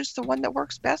to choose the one that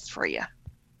works best for you.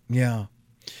 Yeah.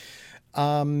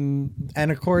 And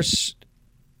of course,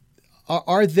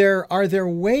 are there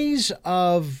ways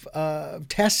of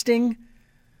testing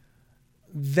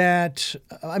that?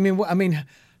 I mean,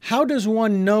 how does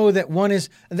one know that one is?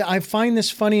 I find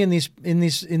this funny in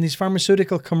these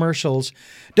pharmaceutical commercials.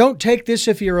 Don't take this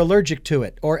if you're allergic to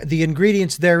it, or the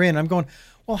ingredients therein. I'm going,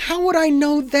 well, how would I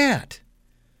know that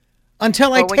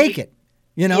until I take it?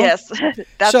 Yes,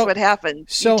 that's what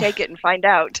happens. You take it and find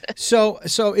out. So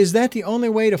is that the only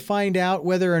way to find out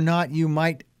whether or not you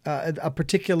might a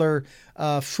particular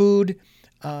food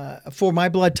for my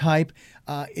blood type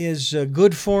is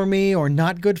good for me or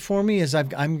not good for me? Is I'm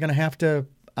going to have to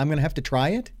try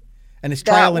it, and it's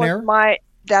trial and error.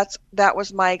 That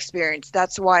was my experience.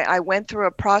 That's why I went through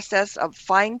a process of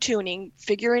fine tuning,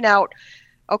 figuring out,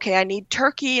 okay, I need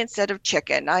turkey instead of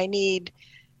chicken. I need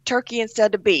turkey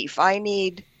instead of beef.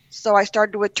 So I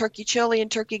started with turkey chili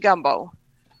and turkey gumbo.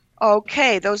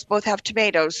 Okay, those both have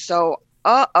tomatoes. So,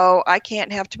 I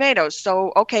can't have tomatoes.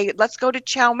 So, okay, let's go to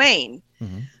chow mein.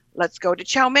 Mm-hmm. Let's go to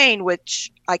chow mein,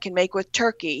 which I can make with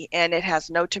turkey, and it has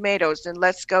no tomatoes. And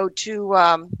let's go to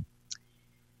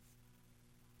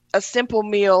a simple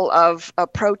meal of a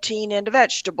protein and a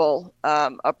vegetable,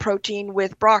 a protein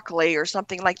with broccoli or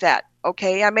something like that.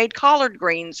 Okay, I made collard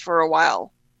greens for a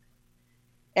while.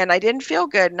 And I didn't feel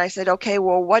good. And I said, okay,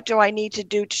 well, what do I need to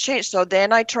do to change? So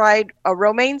then I tried a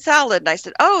romaine salad. And I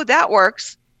said, oh, that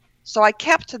works. So I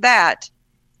kept that.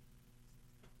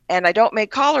 And I don't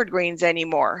make collard greens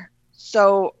anymore.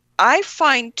 So I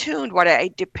fine-tuned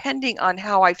depending on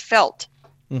how I felt.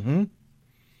 Mm-hmm.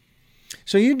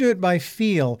 So you do it by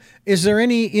feel. Is there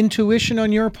any intuition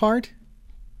on your part?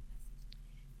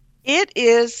 It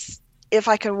is if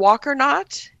I can walk or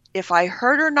not, if I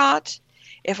hurt or not,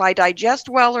 if I digest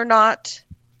well or not,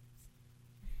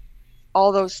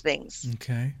 all those things.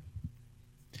 Okay.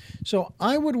 So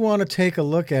I would want to take a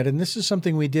look at it, and this is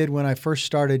something we did when I first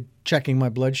started checking my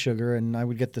blood sugar, and I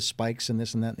would get the spikes and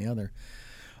this and that and the other.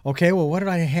 Okay, well, what did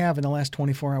I have in the last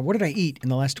 24 hours? What did I eat in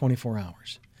the last 24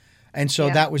 hours? And so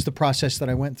that was the process that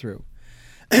I went through.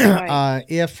 Right.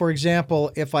 If, for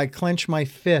example, if I clench my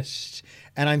fists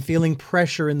and I'm feeling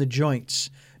pressure in the joints,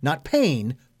 not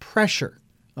pain, pressure,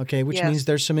 okay, which means Yes.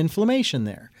 there's some inflammation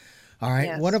there. All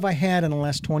right, what Yes. have I had in the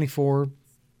last 24,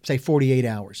 say 48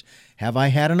 hours? Have I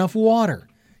had enough water?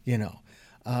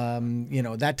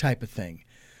 That type of thing.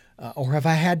 Or have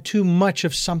I had too much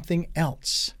of something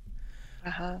else?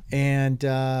 Uh-huh.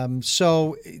 And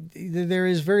so there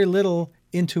is very little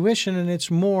intuition, and it's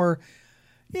more,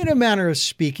 in a manner of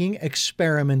speaking,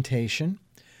 experimentation.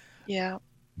 Yeah.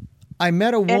 I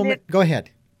met a And woman. Go ahead.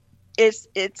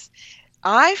 it's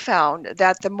I found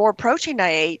that the more protein I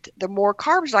ate, the more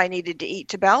carbs I needed to eat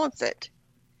to balance it.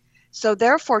 So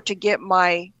therefore, to get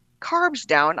my carbs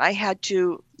down, I had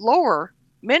to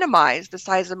minimize the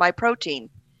size of my protein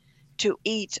to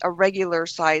eat a regular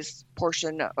size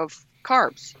portion of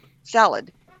carbs,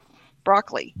 salad,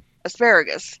 broccoli,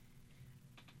 asparagus.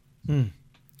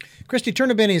 Christy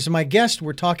Turnabeni is my guest.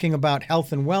 We're talking about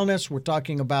health and wellness. We're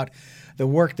talking about the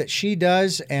work that she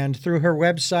does, and through her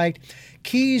website,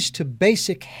 Keys to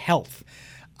Basic Health.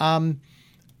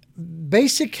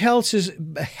 Basic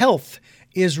health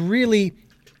is really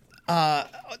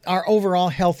our overall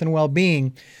health and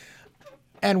well-being.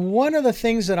 And one of the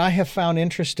things that I have found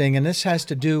interesting, and this has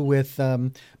to do with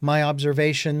my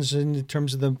observations in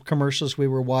terms of the commercials we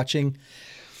were watching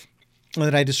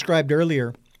that I described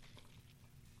earlier.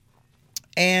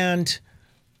 And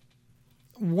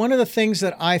one of the things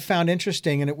that I found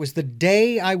interesting, and it was the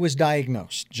day I was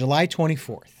diagnosed, July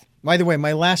 24th. By the way,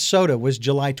 my last soda was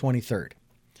July 23rd.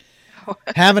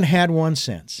 Haven't had one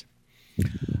since.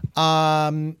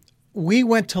 We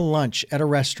went to lunch at a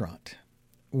restaurant,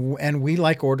 and we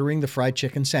like ordering the fried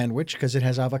chicken sandwich because it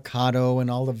has avocado and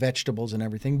all the vegetables and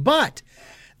everything. But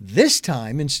this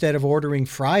time, instead of ordering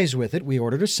fries with it, we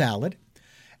ordered a salad,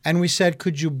 and we said,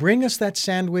 could you bring us that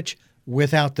sandwich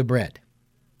without the bread?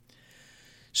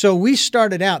 So we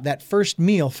started out that first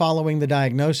meal following the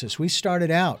diagnosis. We started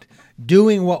out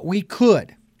doing what we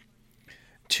could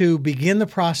to begin the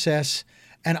process,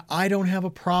 and I don't have a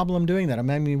problem doing that. I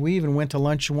mean, we even went to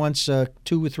lunch once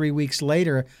 2 or 3 weeks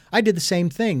later. I did the same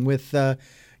thing with,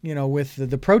 with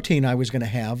the protein I was going to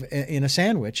have in a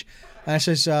sandwich. And I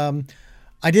says, I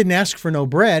didn't ask for no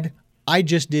bread. I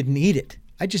just didn't eat it.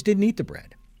 I just didn't eat the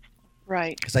bread.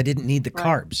 Right. Because I didn't need the Right.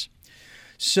 carbs.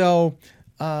 So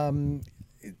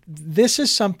this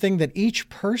is something that each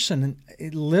person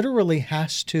literally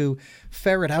has to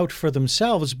ferret out for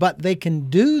themselves, but they can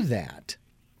do that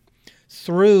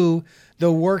through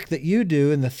the work that you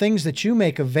do and the things that you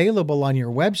make available on your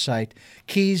website,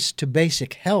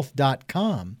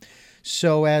 keystoBasicHealth.com,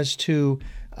 so as to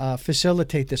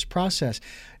facilitate this process.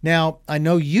 Now, I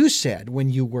know you said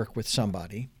when you work with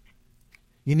somebody,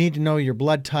 you need to know your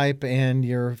blood type and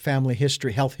your family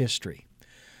history, health history.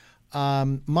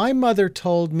 My mother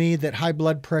told me that high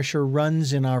blood pressure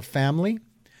runs in our family,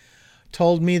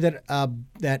 told me that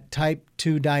that type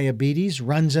 2 diabetes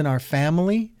runs in our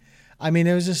family. I mean,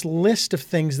 there was this list of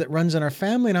things that runs in our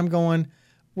family, and I'm going,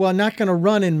 well, not going to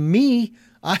run in me.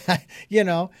 I'm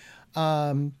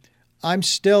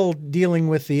still dealing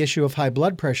with the issue of high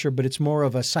blood pressure, but it's more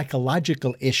of a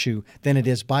psychological issue than it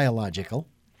is biological.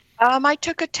 I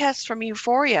took a test from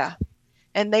Euphoria,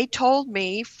 and they told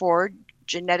me for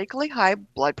genetically high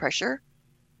blood pressure,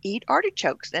 eat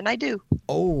artichokes, and I do.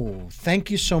 Oh,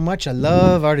 thank you so much. I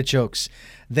love artichokes.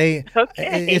 Okay.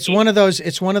 It's one of those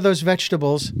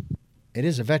vegetables. It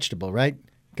is a vegetable, right?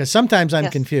 Because sometimes I'm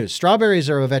Yes. confused. Strawberries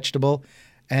are a vegetable,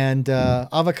 and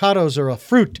avocados are a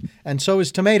fruit, and so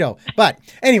is tomato. But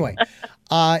anyway,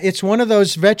 it's one of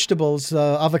those vegetables,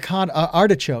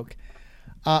 artichoke.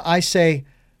 I say,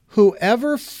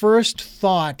 whoever first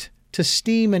thought to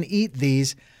steam and eat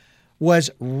these was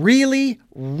really,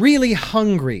 really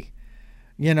hungry,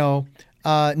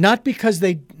 not because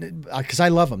because I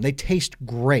love them. They taste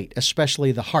great,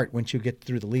 especially the heart once you get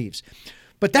through the leaves.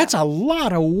 But that's a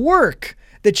lot of work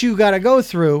that you got to go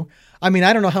through. I mean,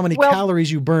 I don't know how many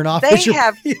calories you burn off. They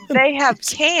have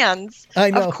cans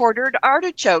of quartered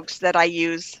artichokes that I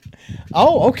use.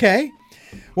 Oh, okay.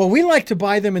 Well, we like to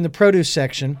buy them in the produce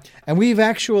section, and we've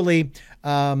actually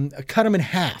cut them in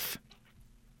half.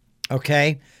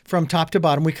 Okay, from top to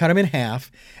bottom, we cut them in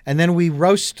half, and then we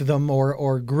roast them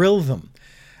or grill them,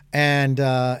 and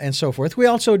so forth. We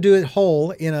also do it whole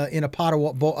in a pot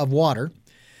of water.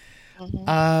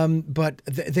 Mm-hmm. But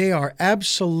they are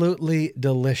absolutely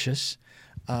delicious.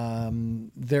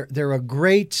 They're a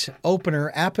great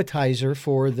appetizer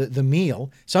for the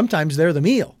meal. Sometimes they're the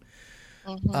meal.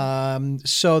 Mm-hmm.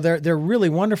 So they're really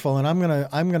wonderful, and I'm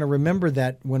gonna remember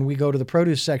that when we go to the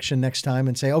produce section next time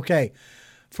and say, okay,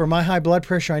 for my high blood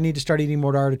pressure, I need to start eating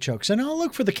more artichokes. And I'll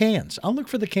look for the cans. I'll look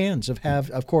for the cans of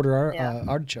quarter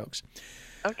artichokes.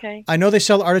 Okay. I know they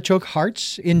sell artichoke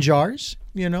hearts in jars,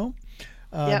 you know.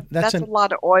 That's a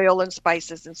lot of oil and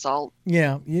spices and salt.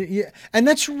 Yeah. And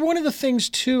that's one of the things,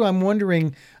 too, I'm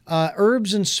wondering,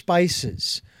 herbs and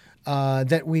spices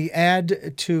that we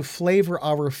add to flavor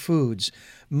our foods.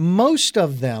 Most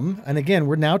of them, and again,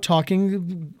 we're now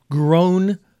talking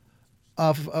grown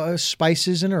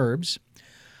spices and herbs,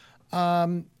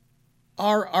 are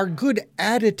good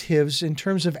additives in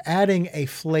terms of adding a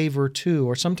flavor to,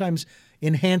 or sometimes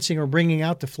enhancing or bringing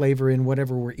out the flavor in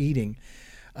whatever we're eating.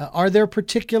 Are there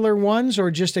particular ones,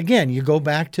 or just, again, you go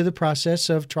back to the process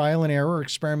of trial and error or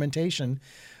experimentation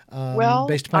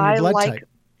based upon your blood type?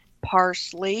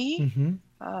 Parsley. Mm-hmm.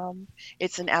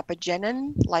 It's an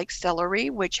apigenin like celery,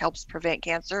 which helps prevent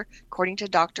cancer, according to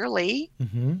Dr. Lee.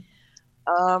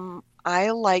 Mm-hmm.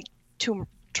 I like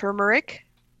turmeric.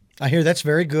 I hear that's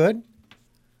very good.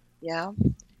 Yeah.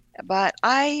 But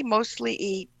I mostly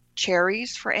eat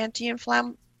cherries for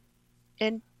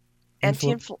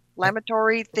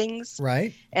anti-inflammatory things.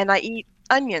 Right. And I eat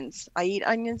onions. I eat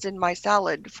onions in my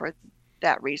salad for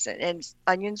that reason. And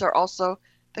onions are also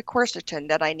the quercetin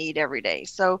that I need every day.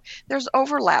 So there's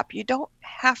overlap. You don't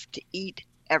have to eat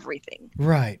everything.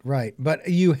 Right. But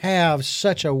you have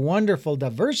such a wonderful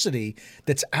diversity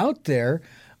that's out there.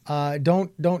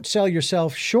 Don't sell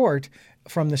yourself short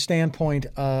from the standpoint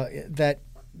that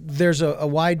there's a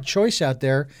wide choice out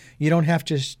there. You don't have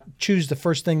to choose the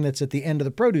first thing that's at the end of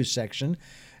the produce section.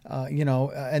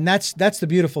 And that's the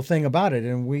beautiful thing about it.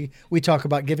 And we talk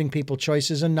about giving people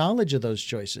choices and knowledge of those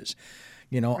choices.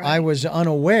 Right. I was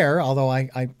unaware, although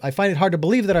I find it hard to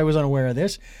believe that I was unaware of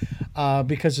this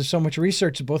because of so much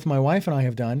research that both my wife and I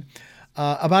have done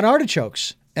about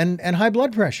artichokes and high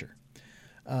blood pressure.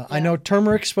 I know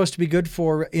turmeric's supposed to be good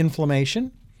for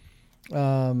inflammation.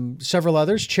 Several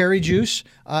others. Cherry juice.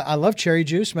 I love cherry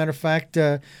juice. Matter of fact,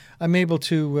 I'm able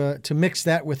to mix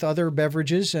that with other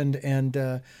beverages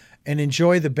and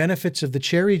enjoy the benefits of the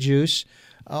cherry juice.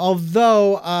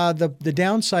 Although the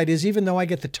downside is, even though I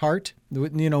get the tart,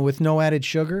 with no added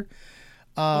sugar,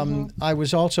 I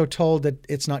was also told that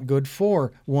it's not good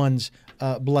for one's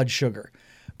blood sugar.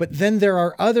 But then there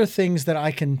are other things that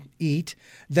I can eat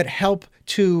that help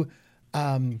to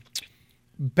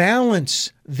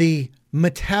balance the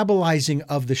metabolizing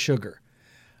of the sugar.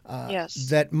 Yes.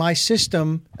 That my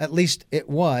system, at least it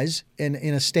was, in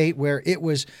a state where it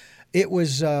was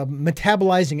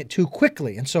metabolizing it too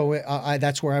quickly. And so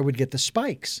that's where I would get the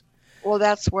spikes. Well,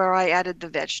 that's where I added the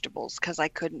vegetables because I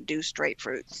couldn't do straight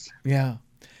fruits. Yeah.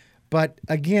 But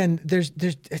again,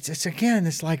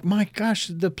 it's like, my gosh,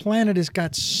 the planet has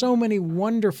got so many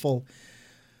wonderful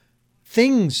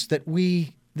things that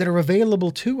are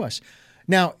available to us.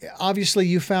 Now, obviously,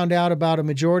 you found out about a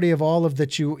majority of all of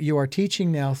that you are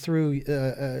teaching now through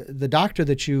the doctor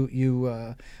that you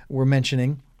were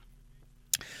mentioning.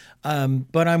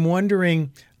 But I'm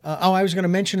wondering, I was going to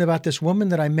mention about this woman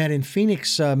that I met in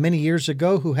Phoenix many years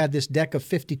ago who had this deck of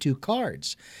 52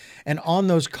 cards. And on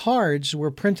those cards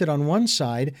were printed on one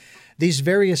side these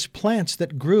various plants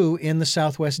that grew in the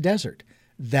Southwest desert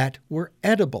that were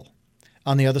edible.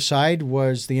 On the other side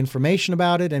was the information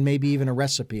about it and maybe even a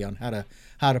recipe on how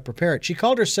to prepare it. She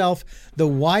called herself the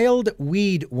Wild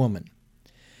Weed Woman.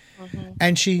 Mm-hmm.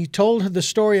 And she told the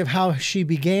story of how she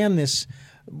began this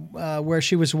where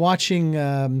she was watching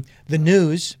the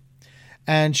news,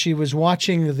 and she was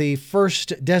watching the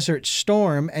first Desert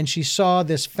Storm, and she saw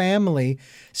this family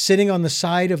sitting on the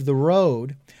side of the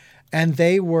road, and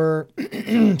they were,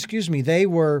 they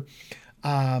were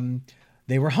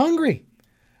hungry.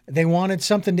 They wanted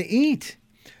something to eat,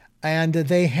 and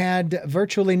they had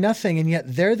virtually nothing, and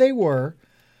yet there they were,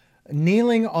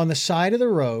 kneeling on the side of the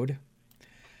road.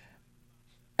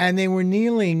 And they were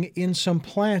kneeling in some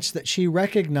plants that she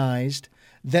recognized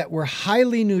that were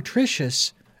highly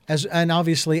nutritious and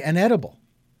obviously inedible.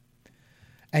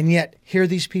 And yet here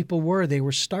these people were. They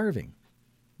were starving.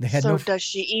 They had does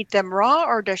she eat them raw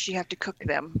or does she have to cook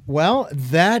them? Well,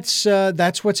 that's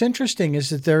what's interesting is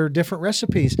that there are different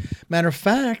recipes. Matter of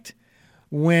fact,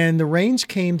 when the rains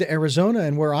came to Arizona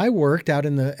and where I worked out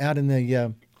in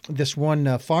this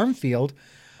one farm field,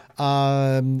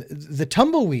 the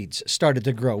tumbleweeds started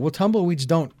to grow. Well, tumbleweeds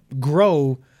don't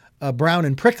grow brown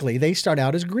and prickly. They start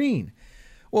out as green.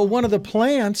 Well, one of the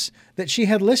plants that she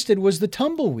had listed was the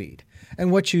tumbleweed.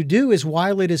 And what you do is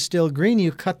while it is still green,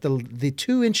 you cut the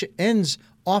 2-inch ends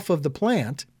off of the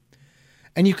plant,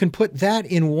 and you can put that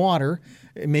in water.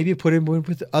 Maybe you put it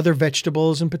with other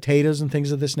vegetables and potatoes and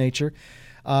things of this nature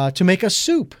to make a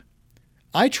soup.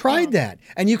 I tried that,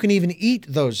 and you can even eat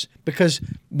those because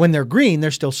when they're green,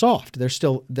 they're still soft.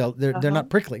 They're not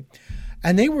prickly,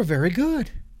 and they were very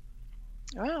good.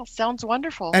 Well, sounds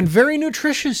wonderful. And very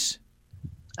nutritious.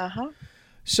 Uh-huh.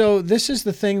 So this is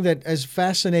the thing that is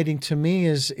fascinating to me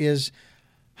is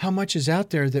how much is out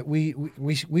there that we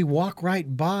walk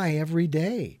right by every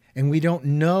day, and we don't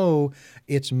know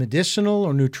its medicinal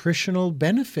or nutritional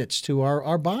benefits to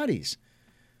our bodies.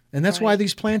 And that's why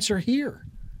these plants are here.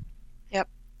 Yep.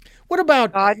 What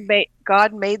about God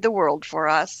made the world for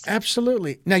us.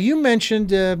 Absolutely. Now, you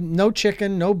mentioned no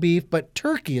chicken, no beef, but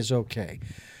turkey is okay.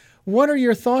 What are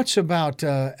your thoughts about,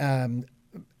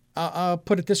 I'll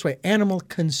put it this way, animal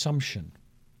consumption?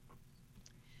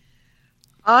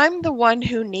 I'm the one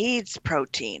who needs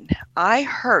protein. I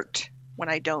hurt when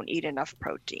I don't eat enough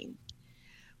protein.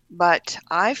 But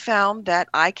I found that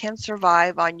I can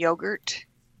survive on yogurt,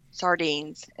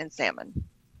 sardines, and salmon.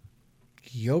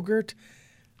 Yogurt?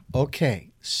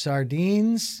 Okay.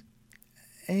 Sardines?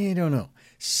 I don't know.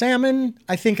 Salmon,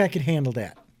 I think I could handle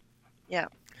that. Yeah.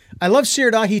 I love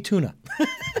seared ahi tuna,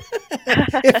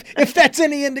 if that's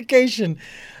any indication.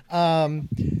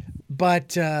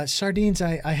 But sardines,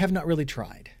 I have not really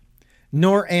tried,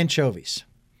 nor anchovies.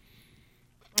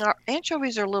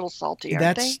 Anchovies are a little salty, aren't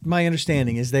That's they? my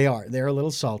understanding, is they are. They're a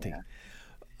little salty.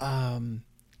 Yeah.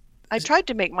 I tried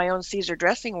to make my own Caesar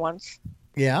dressing once.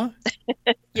 Yeah?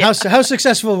 Yeah. How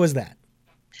successful was that?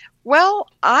 Well,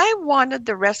 I wanted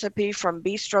the recipe from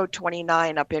Bistro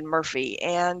 29 up in Murphy,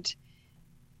 and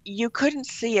you couldn't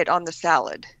see it on the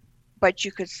salad, but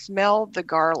you could smell the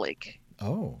garlic.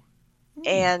 Oh.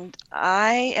 And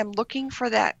I am looking for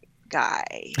that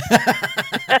guy.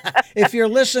 If you're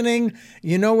listening,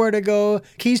 you know where to go.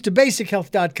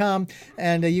 keystobasichealth.com,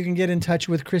 and you can get in touch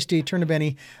with Christy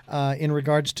Turnabene in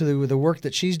regards to the work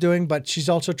that she's doing. But she's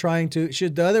also trying to.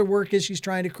 The other work is she's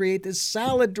trying to create this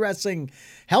salad dressing.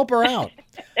 Help her out.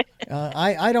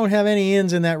 I don't have any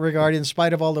ins in that regard, in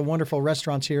spite of all the wonderful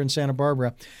restaurants here in Santa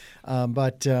Barbara.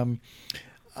 But I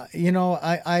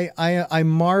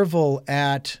marvel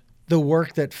at the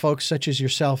work that folks such as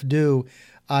yourself do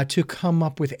to come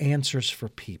up with answers for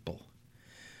people.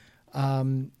 How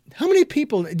many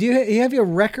people do you have a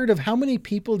record of how many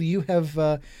people you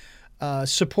have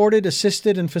supported,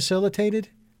 assisted, and facilitated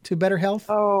to better health?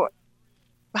 Oh,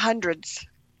 hundreds.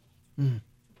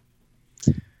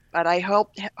 But I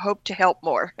hope to help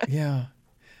more. Yeah.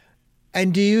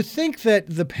 And do you think that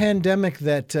the pandemic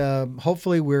that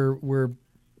hopefully we're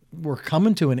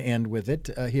coming to an end with it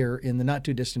here in the not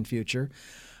too distant future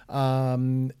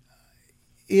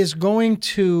is going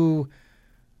to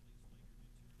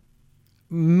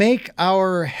make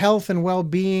our health and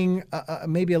well-being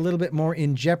maybe a little bit more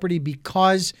in jeopardy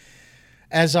because,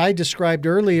 as I described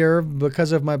earlier,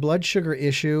 because of my blood sugar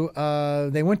issue,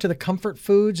 they went to the comfort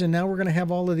foods, and now we're going to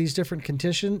have all of these different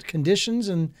conditions,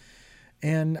 and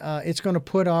it's going to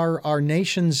put our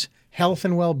nation's health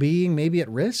and well-being maybe at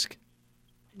risk?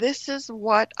 This is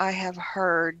what I have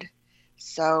heard.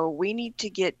 So we need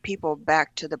to get people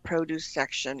back to the produce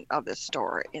section of the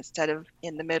store instead of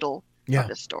in the middle of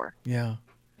the store. Yeah.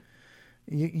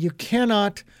 You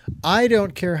cannot, I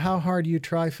don't care how hard you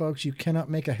try, folks, you cannot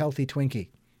make a healthy Twinkie.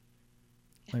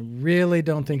 I really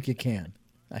don't think you can.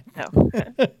 No.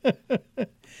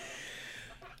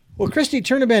 Well, Christy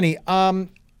Turnabene,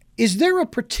 is there a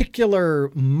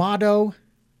particular motto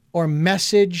or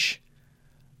message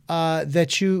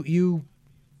that you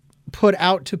put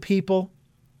out to people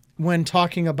when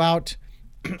talking about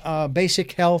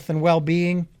basic health and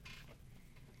well-being?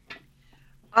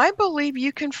 I believe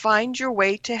you can find your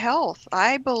way to health.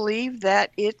 I believe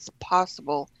that it's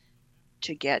possible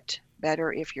to get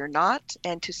better if you're not,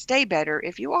 and to stay better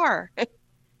if you are.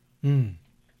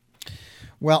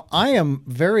 Well, I am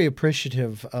very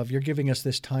appreciative of your giving us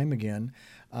this time again.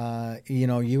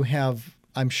 You have,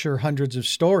 I'm sure, hundreds of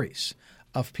stories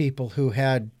of people who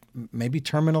had maybe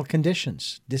terminal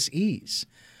conditions, dis-ease,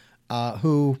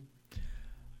 who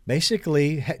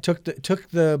basically took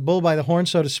the bull by the horn,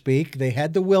 so to speak. They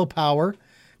had the willpower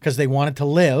because they wanted to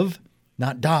live,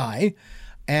 not die,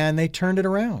 and they turned it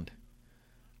around.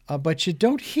 But you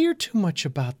don't hear too much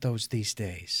about those these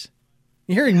days.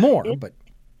 You're hearing more, but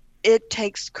it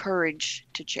takes courage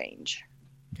to change.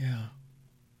 Yeah.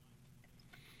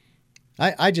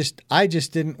 I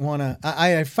just didn't want to.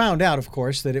 I found out, of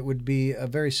course, that it would be a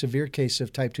very severe case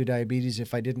of type 2 diabetes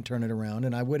if I didn't turn it around,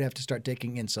 and I would have to start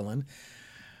taking insulin.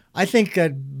 I think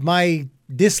my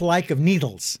dislike of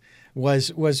needles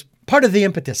was part of the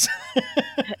impetus.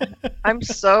 I'm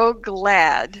so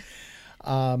glad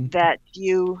that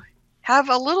you have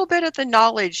a little bit of the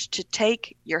knowledge to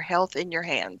take your health in your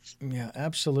hands. Yeah,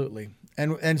 absolutely.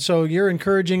 And so you're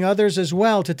encouraging others as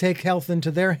well to take health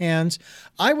into their hands.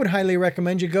 I would highly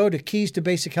recommend you go to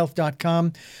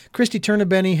keys2basichealth.com. Christy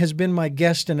Turnabeni has been my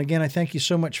guest. And again, I thank you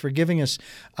so much for giving us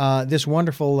this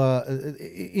wonderful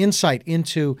insight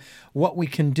into what we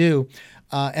can do.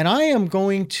 And I am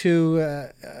going to,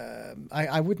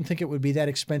 I wouldn't think it would be that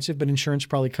expensive, but insurance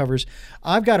probably covers.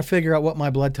 I've got to figure out what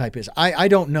my blood type is. I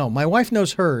don't know. My wife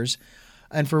knows hers.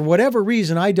 And for whatever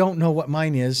reason, I don't know what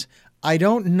mine is. I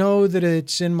don't know that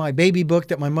it's in my baby book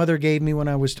that my mother gave me when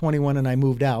I was 21 and I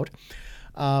moved out.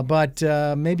 But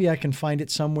maybe I can find it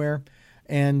somewhere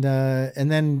and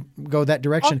then go that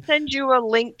direction. I'll send you a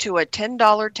link to a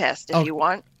 $10 test if you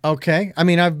want. Okay. I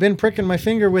mean, I've been pricking my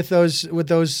finger with those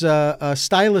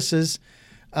styluses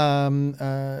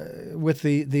with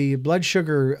the blood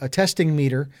sugar testing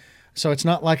meter. So it's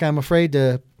not like I'm afraid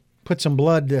to put some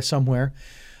blood somewhere.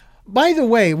 By the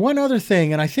way, one other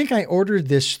thing, and I think I ordered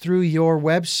this through your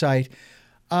website,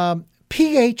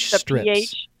 pH strips.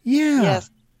 pH? Yeah.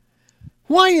 Yes.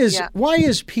 Why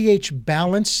is pH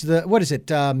balance,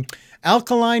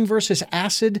 alkaline versus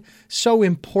acid, so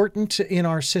important in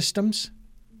our systems?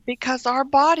 Because our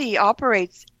body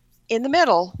operates in the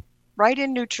middle, right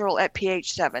in neutral at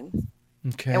pH 7.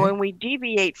 Okay. And when we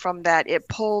deviate from that, it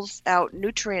pulls out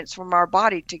nutrients from our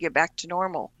body to get back to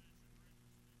normal.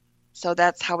 So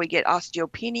that's how we get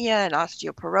osteopenia and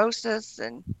osteoporosis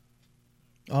and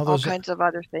all kinds of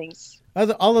other things.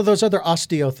 All of those other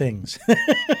osteo things.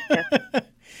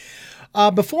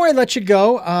 Before I let you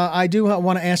go, I do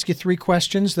want to ask you 3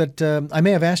 questions that I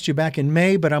may have asked you back in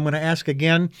May, but I'm going to ask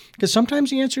again because sometimes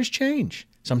the answers change.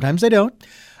 Sometimes they don't.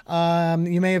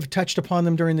 You may have touched upon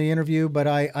them during the interview, but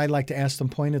I like to ask them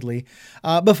pointedly.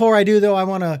 Before I do, though, I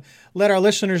want to let our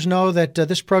listeners know that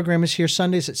this program is here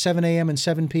Sundays at 7 a.m. and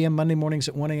 7 p.m., Monday mornings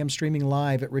at 1 a.m., streaming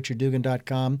live at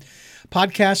richarddugan.com.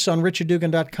 Podcasts on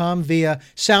richarddugan.com via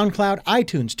SoundCloud,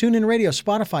 iTunes, TuneIn Radio,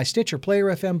 Spotify, Stitcher, Player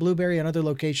FM, Blueberry, and other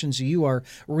locations you are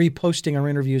reposting our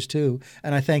interviews to,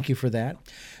 and I thank you for that.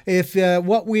 If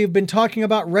what we've been talking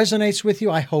about resonates with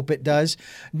you, I hope it does.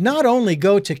 Not only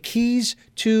go to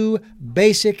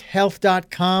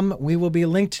keys2basichealth.com. We will be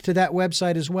linked to that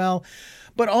website as well.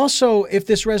 But also, if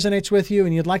this resonates with you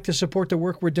and you'd like to support the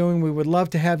work we're doing, we would love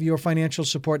to have your financial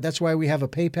support. That's why we have a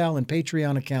PayPal and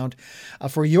Patreon account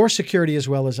for your security as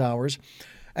well as ours.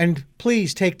 And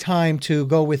please take time to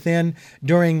go within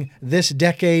during this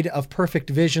decade of perfect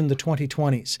vision, the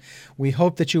 2020s. We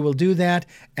hope that you will do that,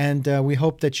 and we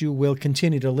hope that you will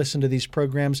continue to listen to these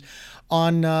programs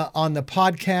on the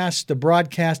podcast, the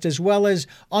broadcast, as well as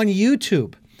on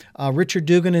YouTube. Richard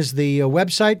Dugan is the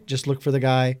website. Just look for the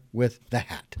guy with the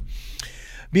hat.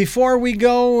 Before we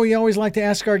go, we always like to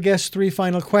ask our guests 3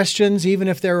 final questions, even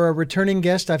if they're a returning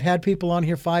guest. I've had people on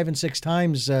here 5 and 6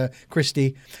 times,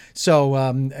 Christy. So,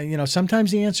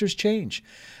 sometimes the answers change.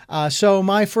 So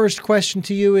my first question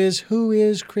to you is, who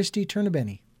is Christy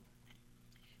Turnabeni?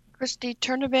 Christy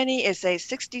Turnabeni is a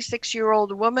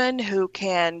 66-year-old woman who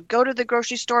can go to the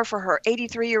grocery store for her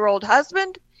 83-year-old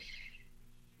husband,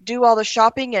 do all the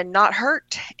shopping and not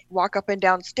hurt, walk up and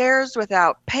down stairs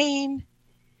without pain,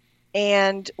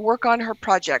 and work on her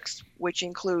projects, which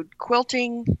include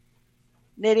quilting,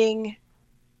 knitting,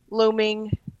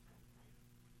 looming,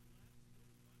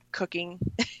 cooking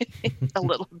a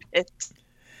little bit.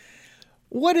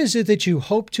 What is it that you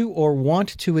hope to or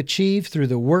want to achieve through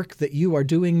the work that you are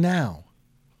doing now?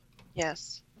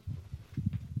 Yes.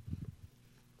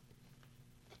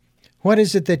 What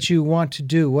is it that you want to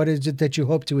do? What is it that you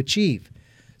hope to achieve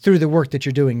through the work that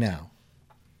you're doing now?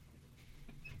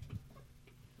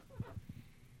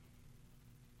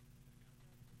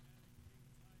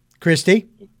 Christy?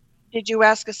 Did you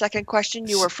ask a second question?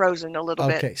 You were frozen a little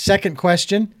bit. Okay, second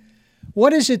question.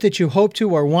 What is it that you hope to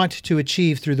or want to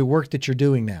achieve through the work that you're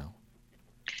doing now?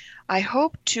 I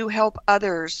hope to help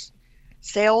others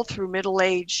sail through middle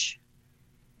age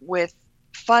with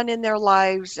fun in their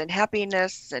lives and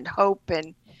happiness and hope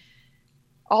and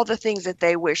all the things that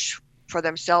they wish for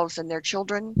themselves and their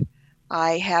children.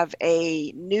 I have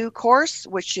a new course,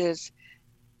 which is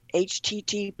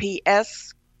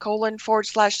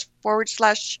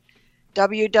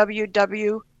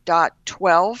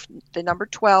https://www.12, the number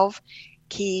 12,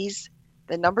 keys,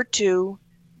 the number 2,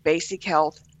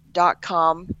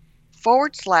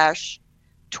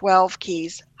 basichealth.com/12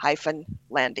 keys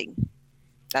 -landing.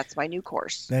 That's my new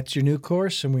course. That's your new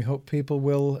course, and we hope people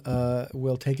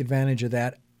will take advantage of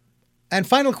that. And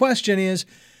final question is,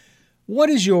 what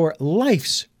is your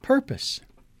life's purpose?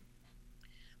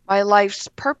 My life's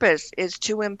purpose is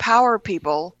to empower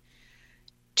people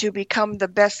to become the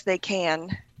best they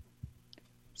can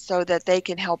so that they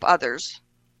can help others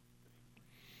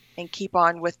and keep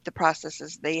on with the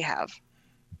processes they have.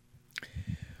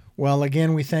 Well,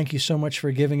 again, we thank you so much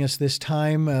for giving us this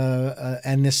time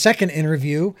and this second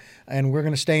interview, and we're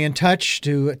going to stay in touch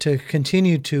to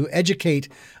continue to educate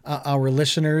our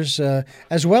listeners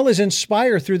as well as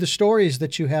inspire through the stories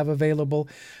that you have available.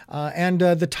 And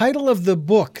the title of the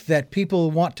book that people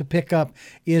want to pick up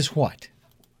is what?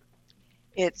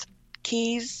 It's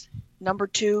Keys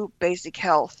 #2 Basic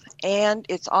Health, and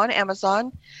it's on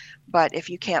Amazon. But if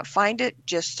you can't find it,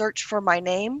 just search for my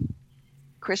name,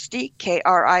 Kristi, Kristi,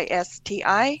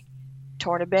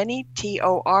 Tornabene,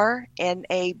 Tornabene,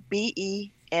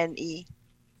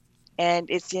 and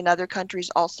it's in other countries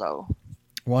also.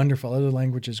 Wonderful. Other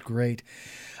languages, great.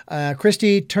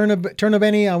 Kristi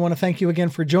Tornabene, I want to thank you again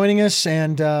for joining us,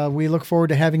 and we look forward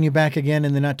to having you back again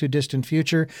in the not-too-distant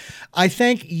future. I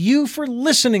thank you for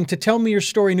listening to Tell Me Your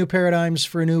Story, New Paradigms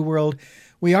for a New World.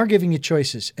 We are giving you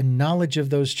choices and knowledge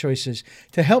of those choices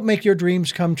to help make your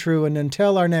dreams come true. And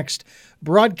until our next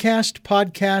broadcast,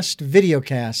 podcast,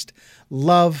 videocast,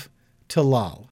 love to Lal.